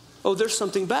kids? Oh, there's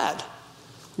something bad.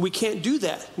 We can't do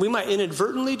that. We might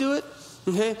inadvertently do it.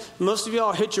 Okay, most of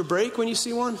y'all hit your brake when you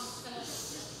see one.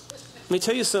 Let me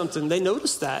tell you something. They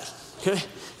notice that. Okay,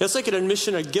 that's like an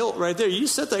admission of guilt right there. You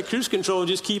set that cruise control and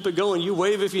just keep it going. You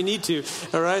wave if you need to.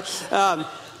 All right.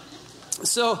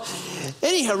 So,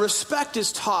 anyhow, respect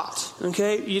is taught.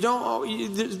 Okay, you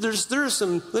don't. There's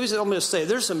some. Let me say. I'm going to say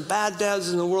there's some bad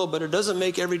dads in the world, but it doesn't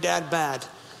make every dad bad.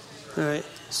 All right.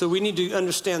 So we need to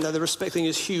understand that the respect thing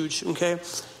is huge. Okay.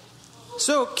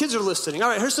 So kids are listening. All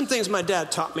right. Here's some things my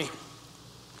dad taught me.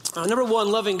 Number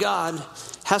one, loving God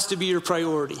has to be your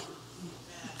priority.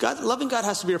 Loving God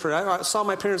has to be your priority. I saw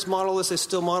my parents model this. They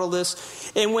still model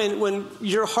this. And when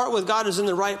your heart with God is in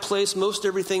the right place, most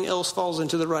everything else falls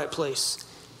into the right place.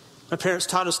 My parents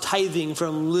taught us tithing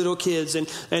from little kids, and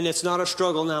it's not a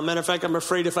struggle now. Matter of fact, I'm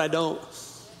afraid if I don't.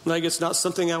 Like, it's not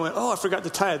something I went, oh, I forgot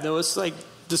to tithe. No, it's like,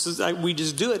 we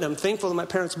just do it, and I'm thankful that my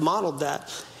parents modeled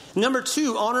that. Number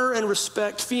two, honor and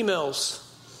respect females,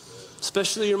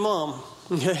 especially your mom.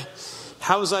 Okay.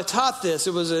 How was I taught this?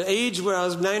 It was an age where I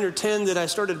was 9 or 10 that I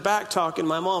started back talking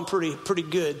my mom pretty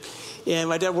good. And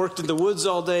my dad worked in the woods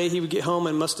all day. He would get home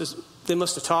and they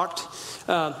must have talked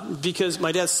because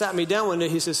my dad sat me down one day.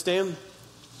 He says, Stan,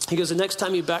 he goes, the next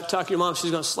time you back talk your mom,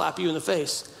 she's going to slap you in the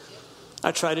face.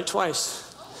 I tried it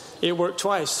twice. It worked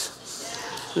twice.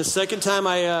 The second time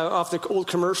off the old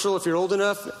commercial, if you're old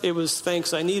enough, it was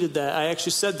thanks, I needed that. I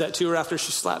actually said that to her after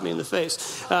she slapped me in the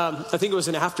face. I think it was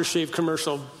an aftershave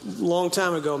commercial a long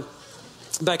time ago,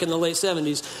 back in the late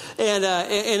 70s. And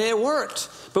it worked.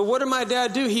 But what did my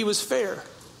dad do? He was fair.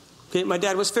 Okay, my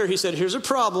dad was fair. He said, here's a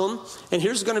problem, and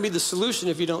here's going to be the solution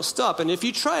if you don't stop. And if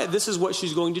you try it, this is what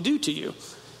she's going to do to you.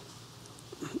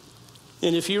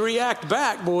 And if you react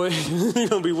back, boy, you're going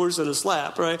to be worse than a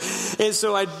slap, right? And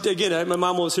so, my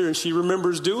mom was here, and she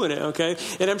remembers doing it, okay?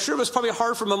 And I'm sure it was probably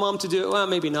hard for my mom to do it. Well,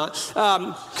 maybe not,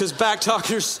 because back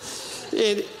talkers,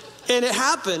 and it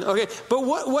happened, okay? But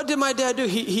what did my dad do?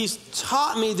 He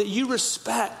taught me that you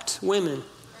respect women.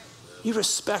 You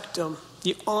respect them.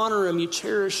 You honor them. You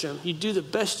cherish them. You do the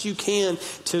best you can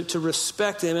to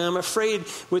respect them. And I'm afraid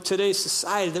with today's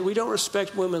society that we don't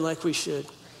respect women like we should.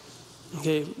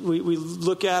 Okay, we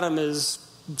look at them as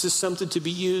just something to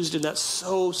be used, and that's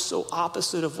so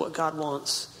opposite of what God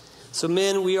wants. So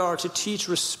men, we are to teach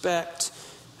respect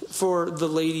for the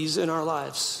ladies in our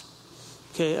lives.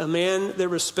 Okay, a man that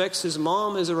respects his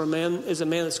mom is a man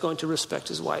that's going to respect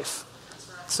his wife.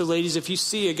 So ladies, if you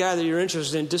see a guy that you're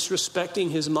interested in disrespecting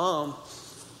his mom,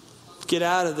 get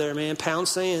out of there, man. Pound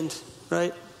sand,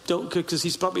 right? Don't, because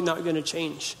he's probably not going to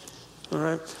change. All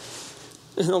right.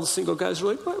 And all the single guys are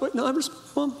like, wait, no, I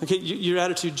respect mom. Okay, your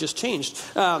attitude just changed.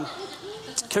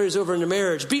 Carries over into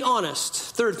marriage. Be honest.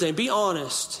 Third thing, be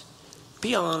honest.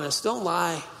 Be honest. Don't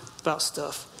lie about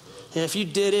stuff. And if you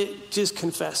did it, just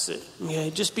confess it. Okay?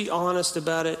 Just be honest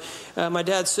about it. My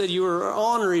dad said you were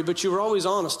ornery, but you were always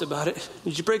honest about it.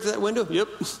 Did you break that window? Yep.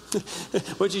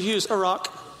 What'd you use? A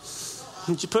rock.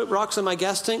 Did you put rocks in my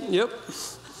gas tank? Yep.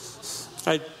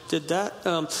 I did that.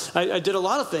 I did a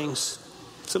lot of things.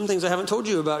 Some things I haven't told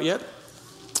you about yet.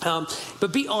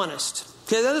 But be honest.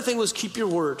 Okay, the other thing was keep your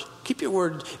word. Keep your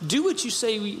word. Do what you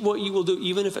say what you will do,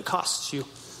 even if it costs you.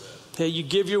 Okay, you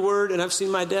give your word, and I've seen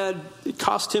my dad, it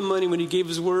cost him money when he gave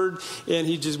his word, and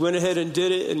he just went ahead and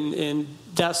did it, and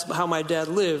that's how my dad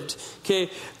lived. Okay,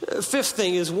 fifth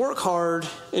thing is work hard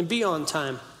and be on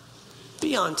time.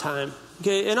 Be on time.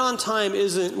 Okay, and on time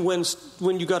isn't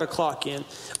when you got to clock in.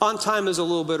 On time is a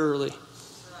little bit early.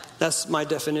 That's my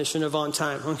definition of on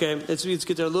time. Okay, let's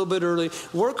get there a little bit early.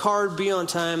 Work hard, be on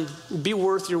time, be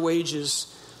worth your wages.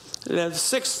 The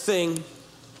sixth thing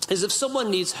is if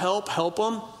someone needs help, help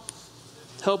them.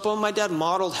 Help them. My dad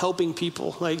modeled helping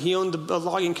people. Like he owned a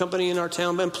logging company in our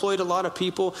town, employed a lot of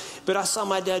people. But I saw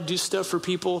my dad do stuff for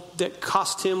people that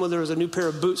cost him, whether it was a new pair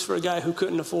of boots for a guy who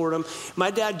couldn't afford them. My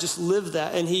dad just lived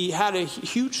that, and he had a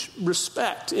huge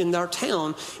respect in our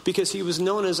town because he was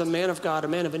known as a man of God, a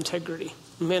man of integrity,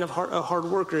 a man of a hard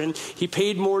worker, and he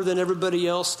paid more than everybody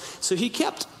else. So he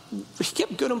kept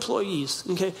good employees.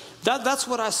 Okay, that's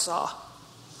what I saw.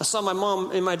 I saw my mom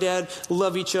and my dad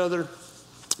love each other,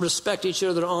 respect each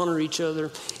other, honor each other.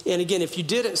 And again, if you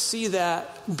didn't see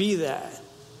that, be that.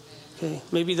 Okay,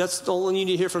 maybe that's all you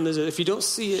need to hear from is if you don't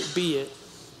see it, be it.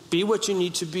 Be what you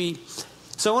need to be.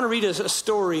 So I want to read a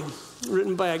story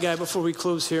written by a guy before we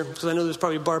close here, because I know there's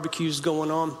probably barbecues going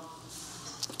on.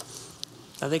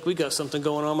 I think we got something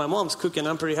going on. My mom's cooking.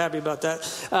 I'm pretty happy about that.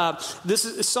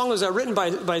 This song was written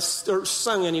or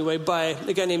sung anyway, by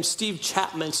a guy named Steve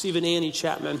and Annie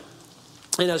Chapman.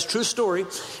 And it's a true story,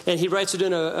 and he writes it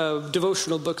in a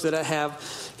devotional book that I have.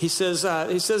 He says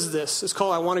this. It's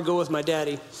called I Want to Go With My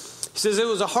Daddy. He says, it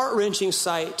was a heart-wrenching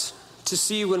sight to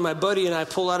see when my buddy and I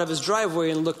pulled out of his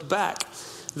driveway and looked back.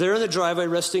 There in the driveway,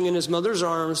 resting in his mother's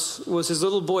arms, was his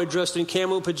little boy dressed in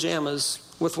camo pajamas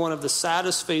with one of the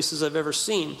saddest faces I've ever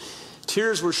seen.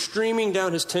 Tears were streaming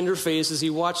down his tender face as he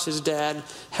watched his dad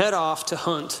head off to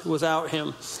hunt without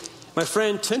him. My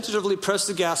friend tentatively pressed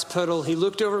the gas pedal. He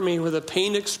looked over at me with a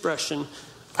pained expression.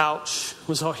 Ouch,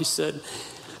 was all he said.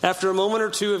 After a moment or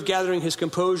two of gathering his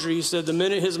composure, he said, the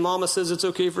minute his mama says it's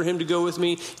okay for him to go with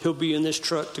me, he'll be in this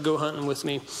truck to go hunting with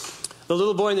me. The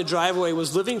little boy in the driveway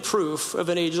was living proof of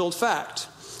an age-old fact.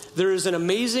 There is an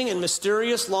amazing and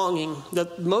mysterious longing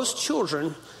that most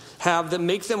children have that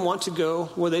make them want to go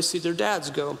where they see their dads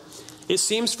go. It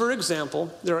seems, for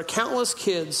example, there are countless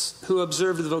kids who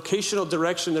observed the vocational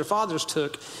direction their fathers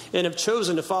took and have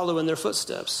chosen to follow in their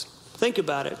footsteps. Think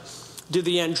about it. Do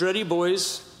the Andretti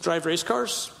boys drive race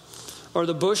cars? Or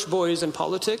the Bush boys in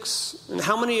politics? And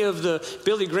how many of the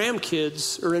Billy Graham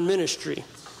kids are in ministry?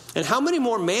 And how many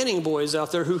more Manning boys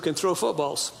out there who can throw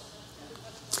footballs?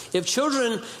 If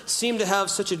children seem to have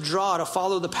such a draw to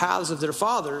follow the paths of their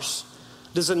fathers,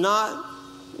 does it not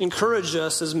encourage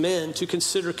us as men to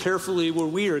consider carefully where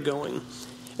we are going?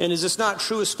 And is this not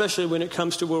true, especially when it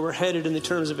comes to where we're headed in the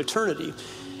terms of eternity?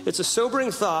 It's a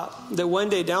sobering thought that one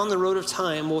day down the road of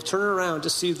time, we'll turn around to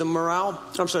see the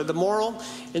moral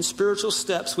and spiritual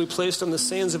steps we placed on the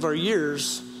sands of our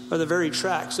years are the very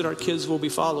tracks that our kids will be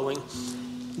following.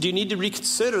 Do you need to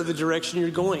reconsider the direction you're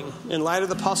going in light of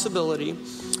the possibility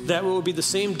that will be the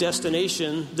same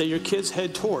destination that your kids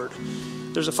head toward?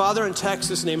 There's a father in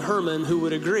Texas named Herman who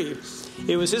would agree.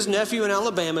 It was his nephew in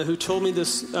Alabama who told me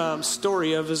this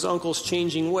story of his uncle's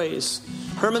changing ways.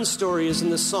 Herman's story is in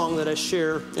this song that I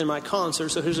share in my concert.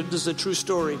 So this is a true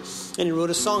story. And he wrote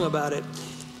a song about it.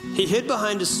 He hid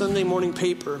behind his Sunday morning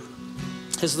paper,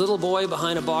 his little boy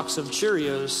behind a box of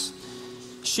Cheerios.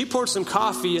 She poured some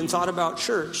coffee and thought about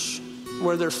church,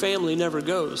 where their family never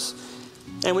goes.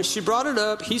 And when she brought it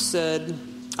up, he said,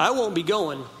 I won't be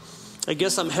going. I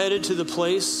guess I'm headed to the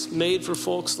place made for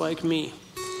folks like me.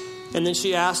 And then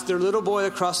she asked their little boy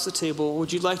across the table,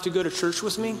 would you like to go to church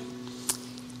with me?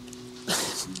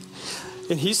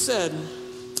 And he said,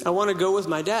 I want to go with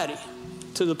my daddy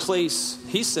to the place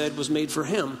he said was made for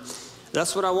him.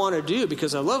 That's what I want to do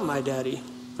because I love my daddy.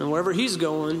 And wherever he's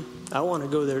going, I want to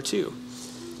go there too.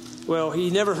 Well, he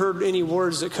never heard any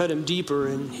words that cut him deeper,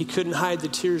 and he couldn't hide the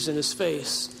tears in his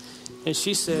face. And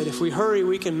she said, if we hurry,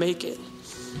 we can make it.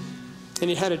 And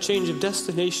he had a change of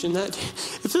destination that day.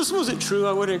 If this wasn't true,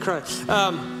 I wouldn't cry.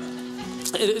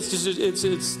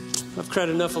 I've cried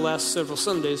enough the last several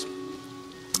Sundays.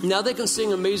 Now they can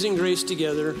sing Amazing Grace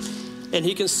together, and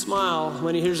he can smile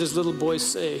when he hears his little boy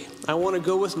say, I want to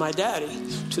go with my daddy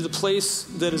to the place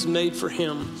that is made for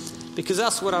him. because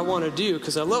that's what I want to do,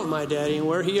 because I love my daddy, and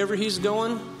wherever he's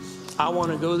going, I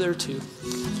want to go there too.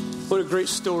 What a great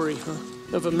story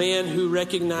of a man who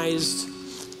recognized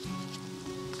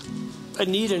a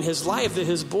need in his life that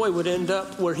his boy would end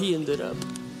up where he ended up.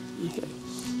 Okay.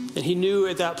 And he knew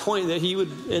at that point that he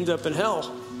would end up in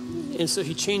hell. And so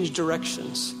he changed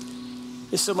directions.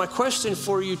 And so my question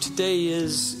for you today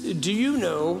is, do you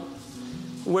know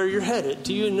where you're headed?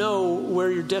 Do you know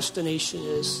where your destination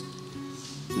is?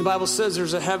 The Bible says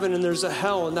there's a heaven and there's a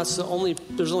hell, and there's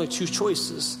only two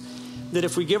choices. That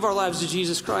if we give our lives to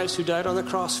Jesus Christ, who died on the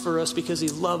cross for us because he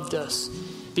loved us,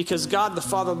 because God the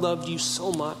Father loved you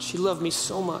so much, he loved me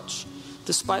so much,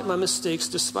 despite my mistakes,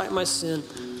 despite my sin,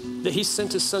 that he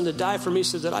sent his son to die for me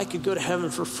so that I could go to heaven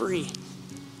for free.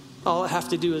 All I have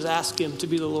to do is ask him to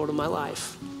be the Lord of my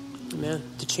life. Amen.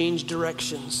 To change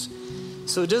directions.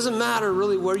 So it doesn't matter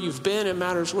really where you've been, it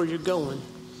matters where you're going.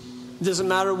 It doesn't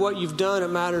matter what you've done, it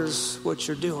matters what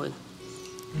you're doing.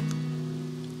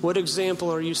 What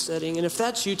example are you setting? And if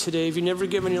that's you today, if you've never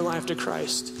given your life to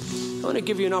Christ, I want to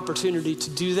give you an opportunity to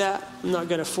do that. I'm not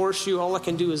going to force you. All I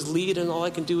can do is lead, and all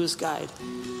I can do is guide.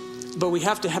 But we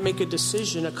have to make a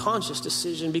decision, a conscious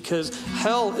decision, because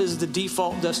hell is the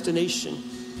default destination.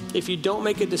 If you don't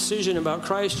make a decision about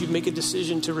Christ, you make a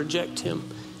decision to reject him.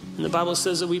 And the Bible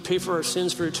says that we pay for our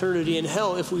sins for eternity in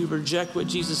hell if we reject what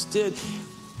Jesus did.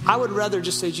 I would rather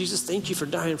just say, Jesus, thank you for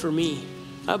dying for me.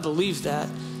 I believe that.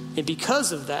 And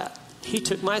because of that, he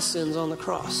took my sins on the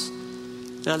cross.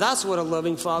 Now that's what a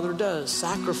loving father does.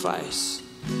 Sacrifice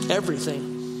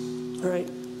everything. All right?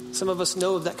 Some of us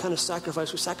know of that kind of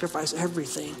sacrifice. We sacrifice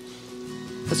everything.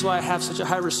 That's why I have such a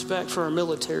high respect for our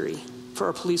military, for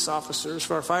our police officers,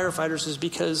 for our firefighters, is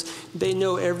because they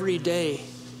know every day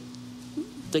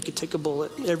they could take a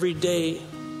bullet. Every day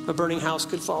a burning house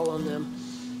could fall on them.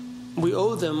 We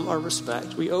owe them our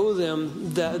respect. We owe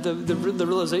them the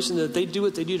realization that they do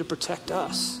what they do to protect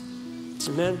us.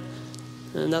 Amen?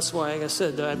 And that's why, like I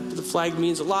said, the flag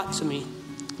means a lot to me,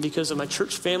 because of my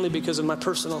church family, because of my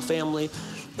personal family,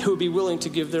 who would be willing to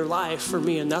give their life for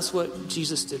me. And that's what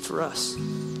Jesus did for us.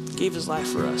 He gave his life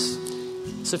for us.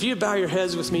 So if you bow your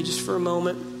heads with me just for a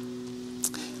moment.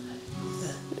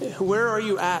 Where are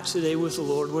you at today with the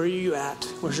Lord? Where are you at?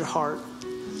 Where's your heart?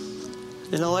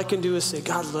 And all I can do is say,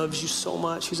 God loves you so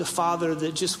much. He's a father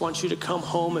that just wants you to come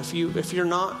home. If you're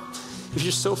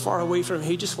so far away from him,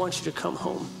 he just wants you to come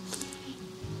home.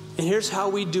 And here's how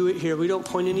we do it here. We don't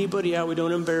point anybody out. We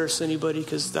don't embarrass anybody,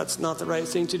 because that's not the right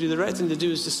thing to do. The right thing to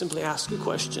do is just simply ask a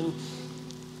question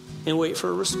and wait for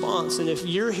a response. And if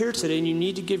you're here today and you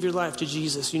need to give your life to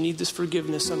Jesus, you need this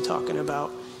forgiveness I'm talking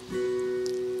about,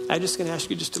 I'm just going to ask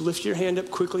you just to lift your hand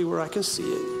up quickly where I can see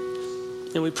it.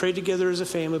 And we pray together as a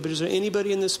family. But is there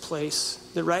anybody in this place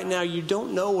that right now you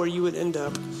don't know where you would end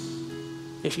up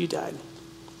if you died?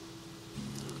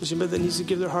 Is anybody that needs to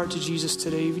give their heart to Jesus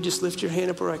today? If you just lift your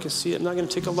hand up where I can see it. I'm not going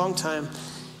to take a long time.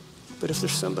 But if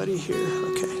there's somebody here,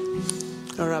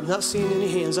 okay. All right, I'm not seeing any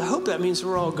hands. I hope that means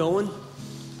we're all going.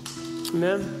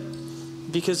 Amen?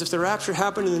 Because if the rapture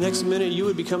happened in the next minute, you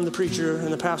would become the preacher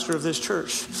and the pastor of this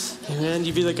church. Amen?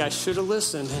 You'd be like, I should have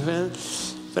listened. Amen?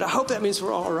 But I hope that means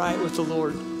we're all right with the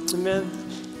Lord. Amen?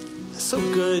 It's so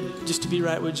good just to be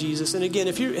right with Jesus. And again,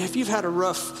 if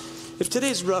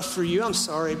today's rough for you, I'm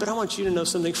sorry, but I want you to know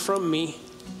something from me.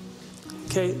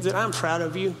 Okay? That I'm proud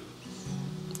of you.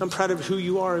 I'm proud of who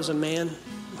you are as a man,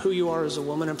 who you are as a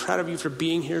woman. I'm proud of you for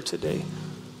being here today.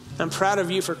 I'm proud of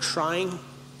you for trying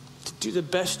to do the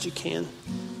best you can.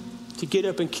 To get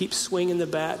up and keep swinging the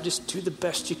bat. Just do the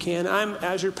best you can.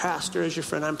 As your pastor, as your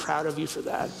friend, I'm proud of you for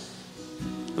that.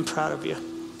 I'm proud of you.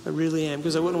 I really am,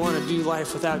 because I wouldn't want to do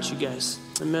life without you guys.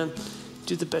 Amen.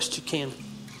 Do the best you can.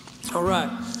 All right.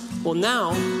 Well,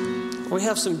 now we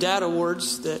have some dad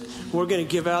awards that we're going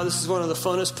to give out. This is one of the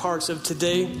funnest parts of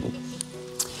today.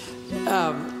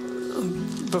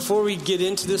 Before we get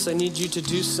into this, I need you to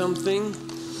do something.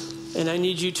 And I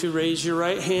need you to raise your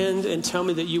right hand and tell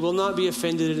me that you will not be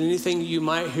offended at anything you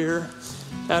might hear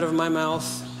out of my mouth,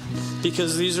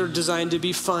 because these are designed to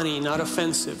be funny, not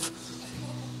offensive.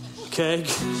 Okay?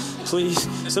 Please.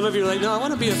 Some of you are like, no, I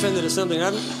want to be offended at something.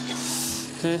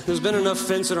 Okay? There's been enough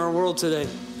offense in our world today.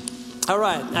 All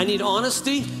right. I need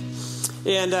honesty.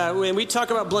 And when we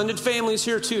talk about blended families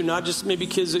here too, not just maybe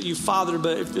kids that you fathered,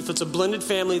 but if it's a blended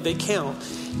family, they count.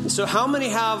 So how many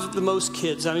have the most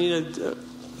kids? I mean,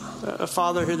 a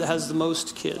father here that has the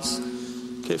most kids.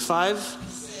 Okay, 5,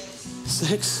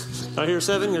 6. I hear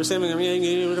 7. You're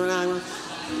 7.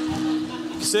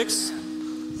 6.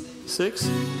 6.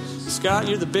 Scott,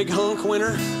 you're the big hunk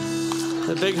winner.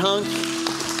 The big hunk.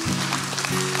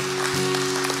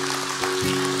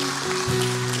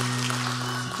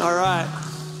 All right.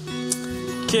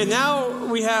 Okay, now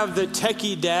we have the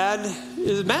techie dad.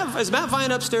 Is Matt Vine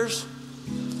upstairs?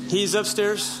 He's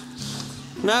upstairs.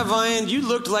 Matt Vine, you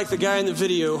looked like the guy in the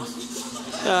video.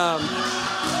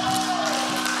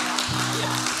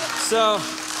 So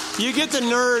you get the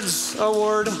Nerds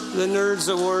Award. The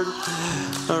Nerds Award.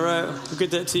 All right, we'll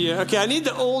get that to you. Okay, I need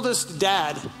the oldest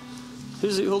dad.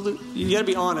 Who's the oldest? You got to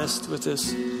be honest with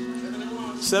this.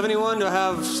 71? Do I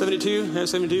have 72? I have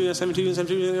 72, I have 72,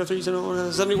 72, I have 3,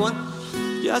 71?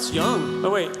 Yeah, that's young.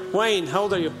 Oh, wait. Wayne, how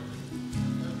old are you?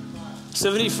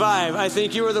 75. I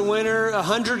think you are the winner.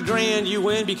 $100,000 you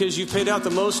win because you paid out the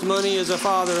most money as a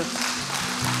father.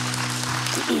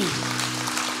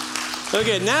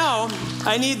 Okay, now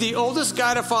I need the oldest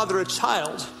guy to father a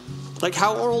child. Like,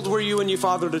 how old were you when you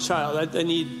fathered a child? I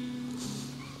need...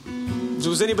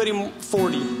 Was anybody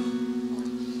 40?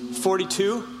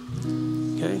 42?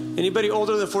 Okay. Anybody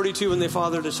older than 42 when they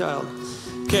fathered a child?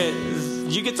 Okay,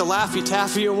 you get the Laffy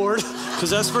Taffy Award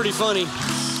because that's pretty funny.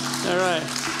 All right.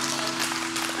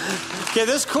 Okay,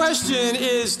 this question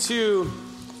is to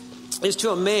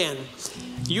a man.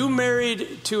 You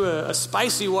married to a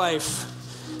spicy wife.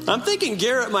 I'm thinking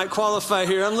Garrett might qualify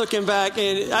here. I'm looking back,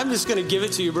 and I'm just going to give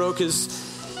it to you, bro, because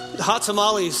hot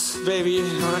tamales, baby.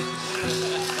 All right.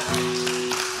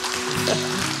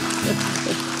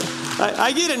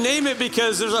 I get to name it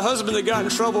because there's a husband that got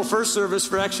in trouble first service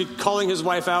for actually calling his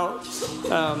wife out.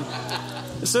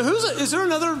 So is there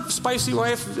another spicy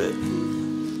wife?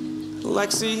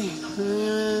 Lexi?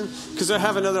 Because I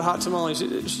have another hot tamale. I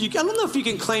don't know if you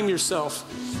can claim yourself.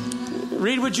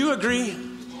 Reed, would you agree?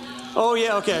 Oh,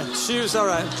 yeah, okay. She was all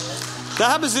right.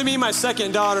 That happens to be my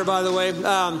second daughter, by the way.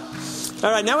 All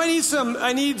right, now I need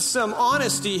some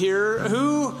honesty here.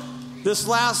 Who this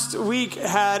last week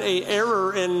had an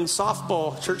error in church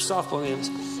softball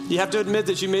games? You have to admit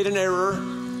that you made an error.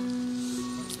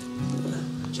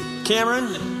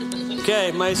 Cameron?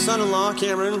 Okay, my son-in-law,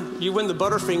 Cameron, you win the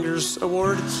Butterfingers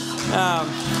Award.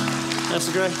 That's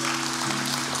great.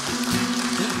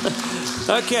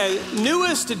 Okay,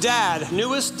 newest dad.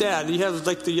 You have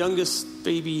like the youngest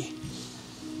baby.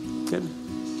 Okay.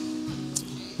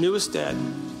 Newest dad.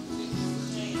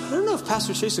 I don't know if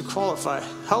Pastor Chase would qualify.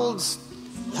 How old?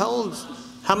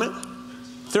 How many?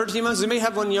 13 months? They may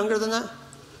have one younger than that.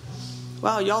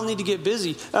 Wow, y'all need to get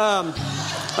busy.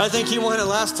 I think he won it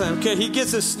last time. Okay, he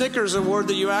gets a Snickers Award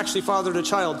that you actually fathered a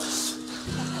child.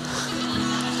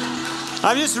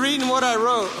 I'm just reading what I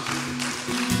wrote.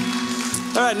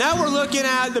 All right, now we're looking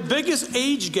at the biggest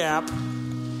age gap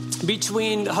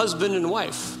between husband and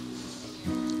wife.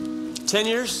 10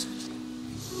 years?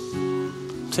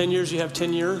 10 years, you have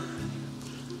 10 year.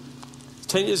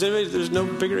 10, there's no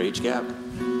bigger age gap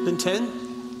than 10?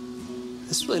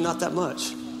 It's really not that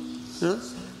much. No?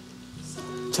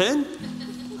 10?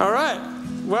 All right.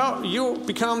 Well, you'll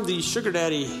become the sugar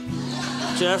daddy,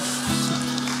 Jeff,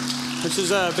 which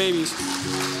is babies.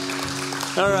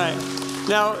 All right.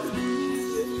 Now,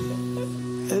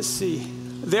 let's see.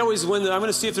 They always win. I'm going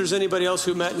to see if there's anybody else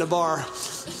who met in a bar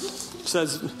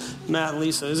besides Matt and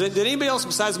Lisa. Did anybody else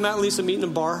besides Matt and Lisa meet in a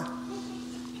bar?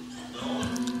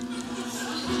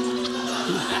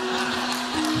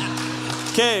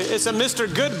 Okay, it's a Mr.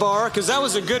 Good bar because that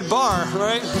was a good bar,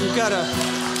 right? You gotta.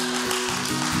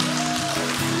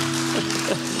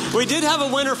 We did have a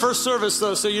winner first service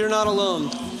though, so you're not alone.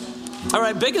 All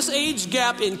right, biggest age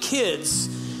gap in kids,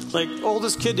 like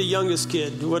oldest kid to youngest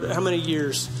kid. How many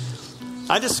years?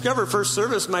 I discovered first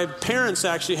service. My parents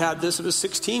actually had this. It was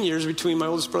 16 years between my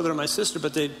oldest brother and my sister,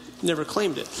 but they never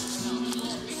claimed it.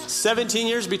 17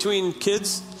 years between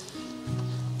kids.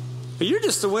 But you're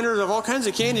just the winner of all kinds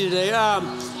of candy today.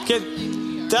 Okay,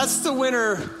 that's the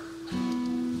winner.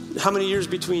 How many years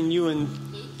between you and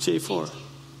J4?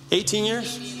 18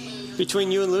 years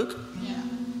between you and Luke?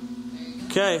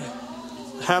 Okay.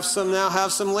 Have some now,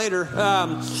 have some later.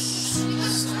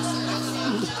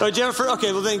 Oh, Jennifer?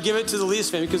 Okay, well then give it to the Lee's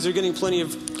family because they're getting plenty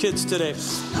of kids today.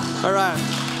 All right.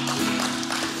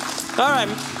 All right.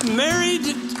 Married,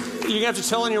 you have to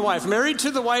tell on your wife. Married to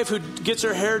the wife who gets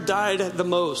her hair dyed the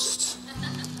most.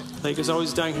 Like is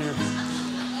always dyeing hair.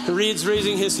 Reed's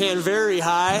raising his hand very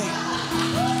high.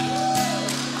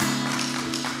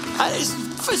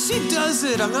 If she does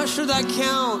it, I'm not sure that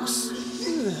counts.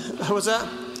 What's that?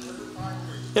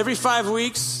 Every 5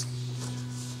 weeks.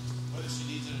 Whether she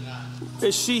needs it or not.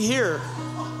 Is she here?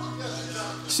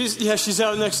 She's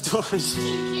out next door.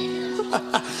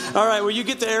 All right, well, you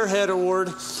get the Airhead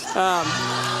Award.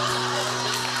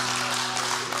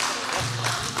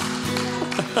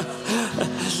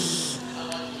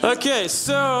 Okay,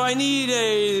 so I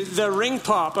need the ring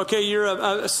pop. Okay, you're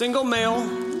a single male.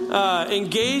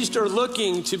 engaged or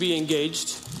looking to be engaged.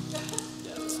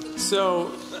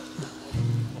 So,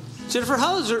 Jennifer,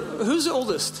 who's the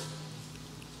oldest?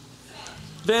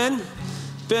 Ben?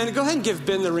 Ben, go ahead and give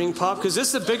Ben the ring pop, because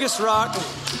this is the biggest rock.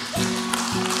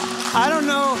 I don't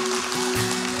know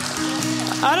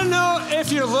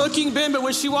if you're looking, Ben, but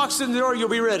when she walks in the door, you'll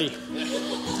be ready.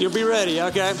 You'll be ready,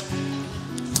 okay?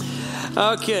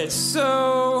 Okay,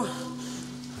 so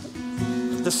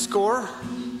the score.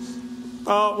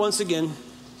 Oh, once again,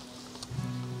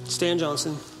 Stan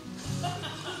Johnson.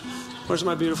 Where's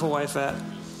my beautiful wife at?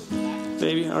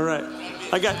 Baby, all right.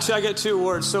 I got 2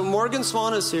 awards. So Morgan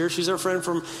Swan is here. She's our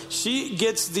friend she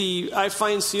gets the I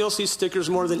Find CLC stickers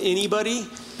more than anybody.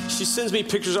 She sends me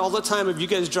pictures all the time of you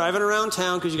guys driving around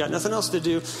town because you got nothing else to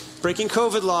do, breaking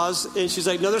COVID laws. And she's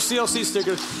like, another CLC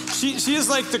sticker. She is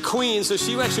like the queen, so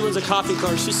she actually wins a coffee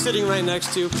card. She's sitting right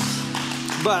next to.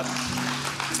 But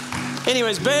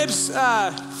anyways, babes,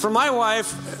 for my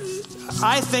wife,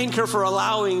 I thank her for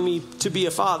allowing me to be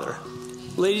a father.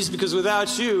 Ladies, because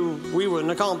without you, we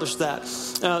wouldn't accomplish that.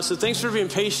 So thanks for being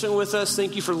patient with us.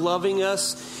 Thank you for loving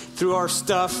us through our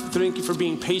stuff. Thank you for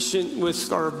being patient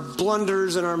with our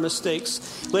blunders and our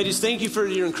mistakes. Ladies, thank you for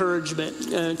your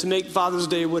encouragement to make Father's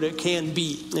Day what it can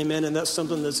be. Amen. And that's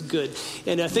something that's good.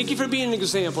 And thank you for being an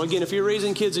example. Again, if you're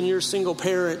raising kids and you're a single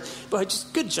parent, but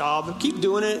just good job. Keep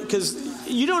doing it, because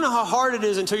you don't know how hard it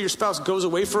is until your spouse goes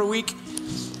away for a week.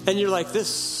 And you're like, this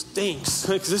stinks.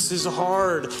 Like, this is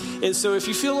hard. And so if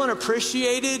you feel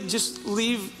unappreciated, just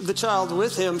leave the child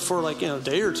with him for a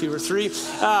day or 2 or 3.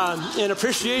 And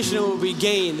appreciation will be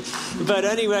gained. But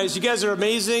anyways, you guys are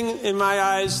amazing in my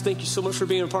eyes. Thank you so much for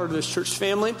being a part of this church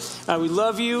family. We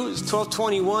love you. It's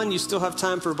 12:21. You still have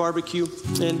time for a barbecue.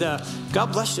 And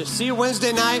God bless you. See you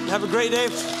Wednesday night. Have a great day.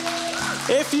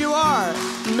 If you are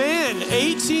men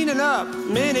 18 and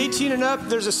up,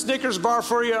 there's a Snickers bar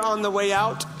for you on the way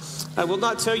out. I will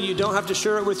not tell you don't have to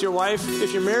share it with your wife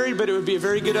if you're married, but it would be a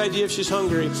very good idea if she's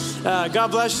hungry. God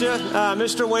bless you.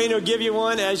 Mr. Wayne will give you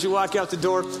one as you walk out the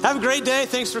door. Have a great day.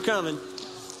 Thanks for coming.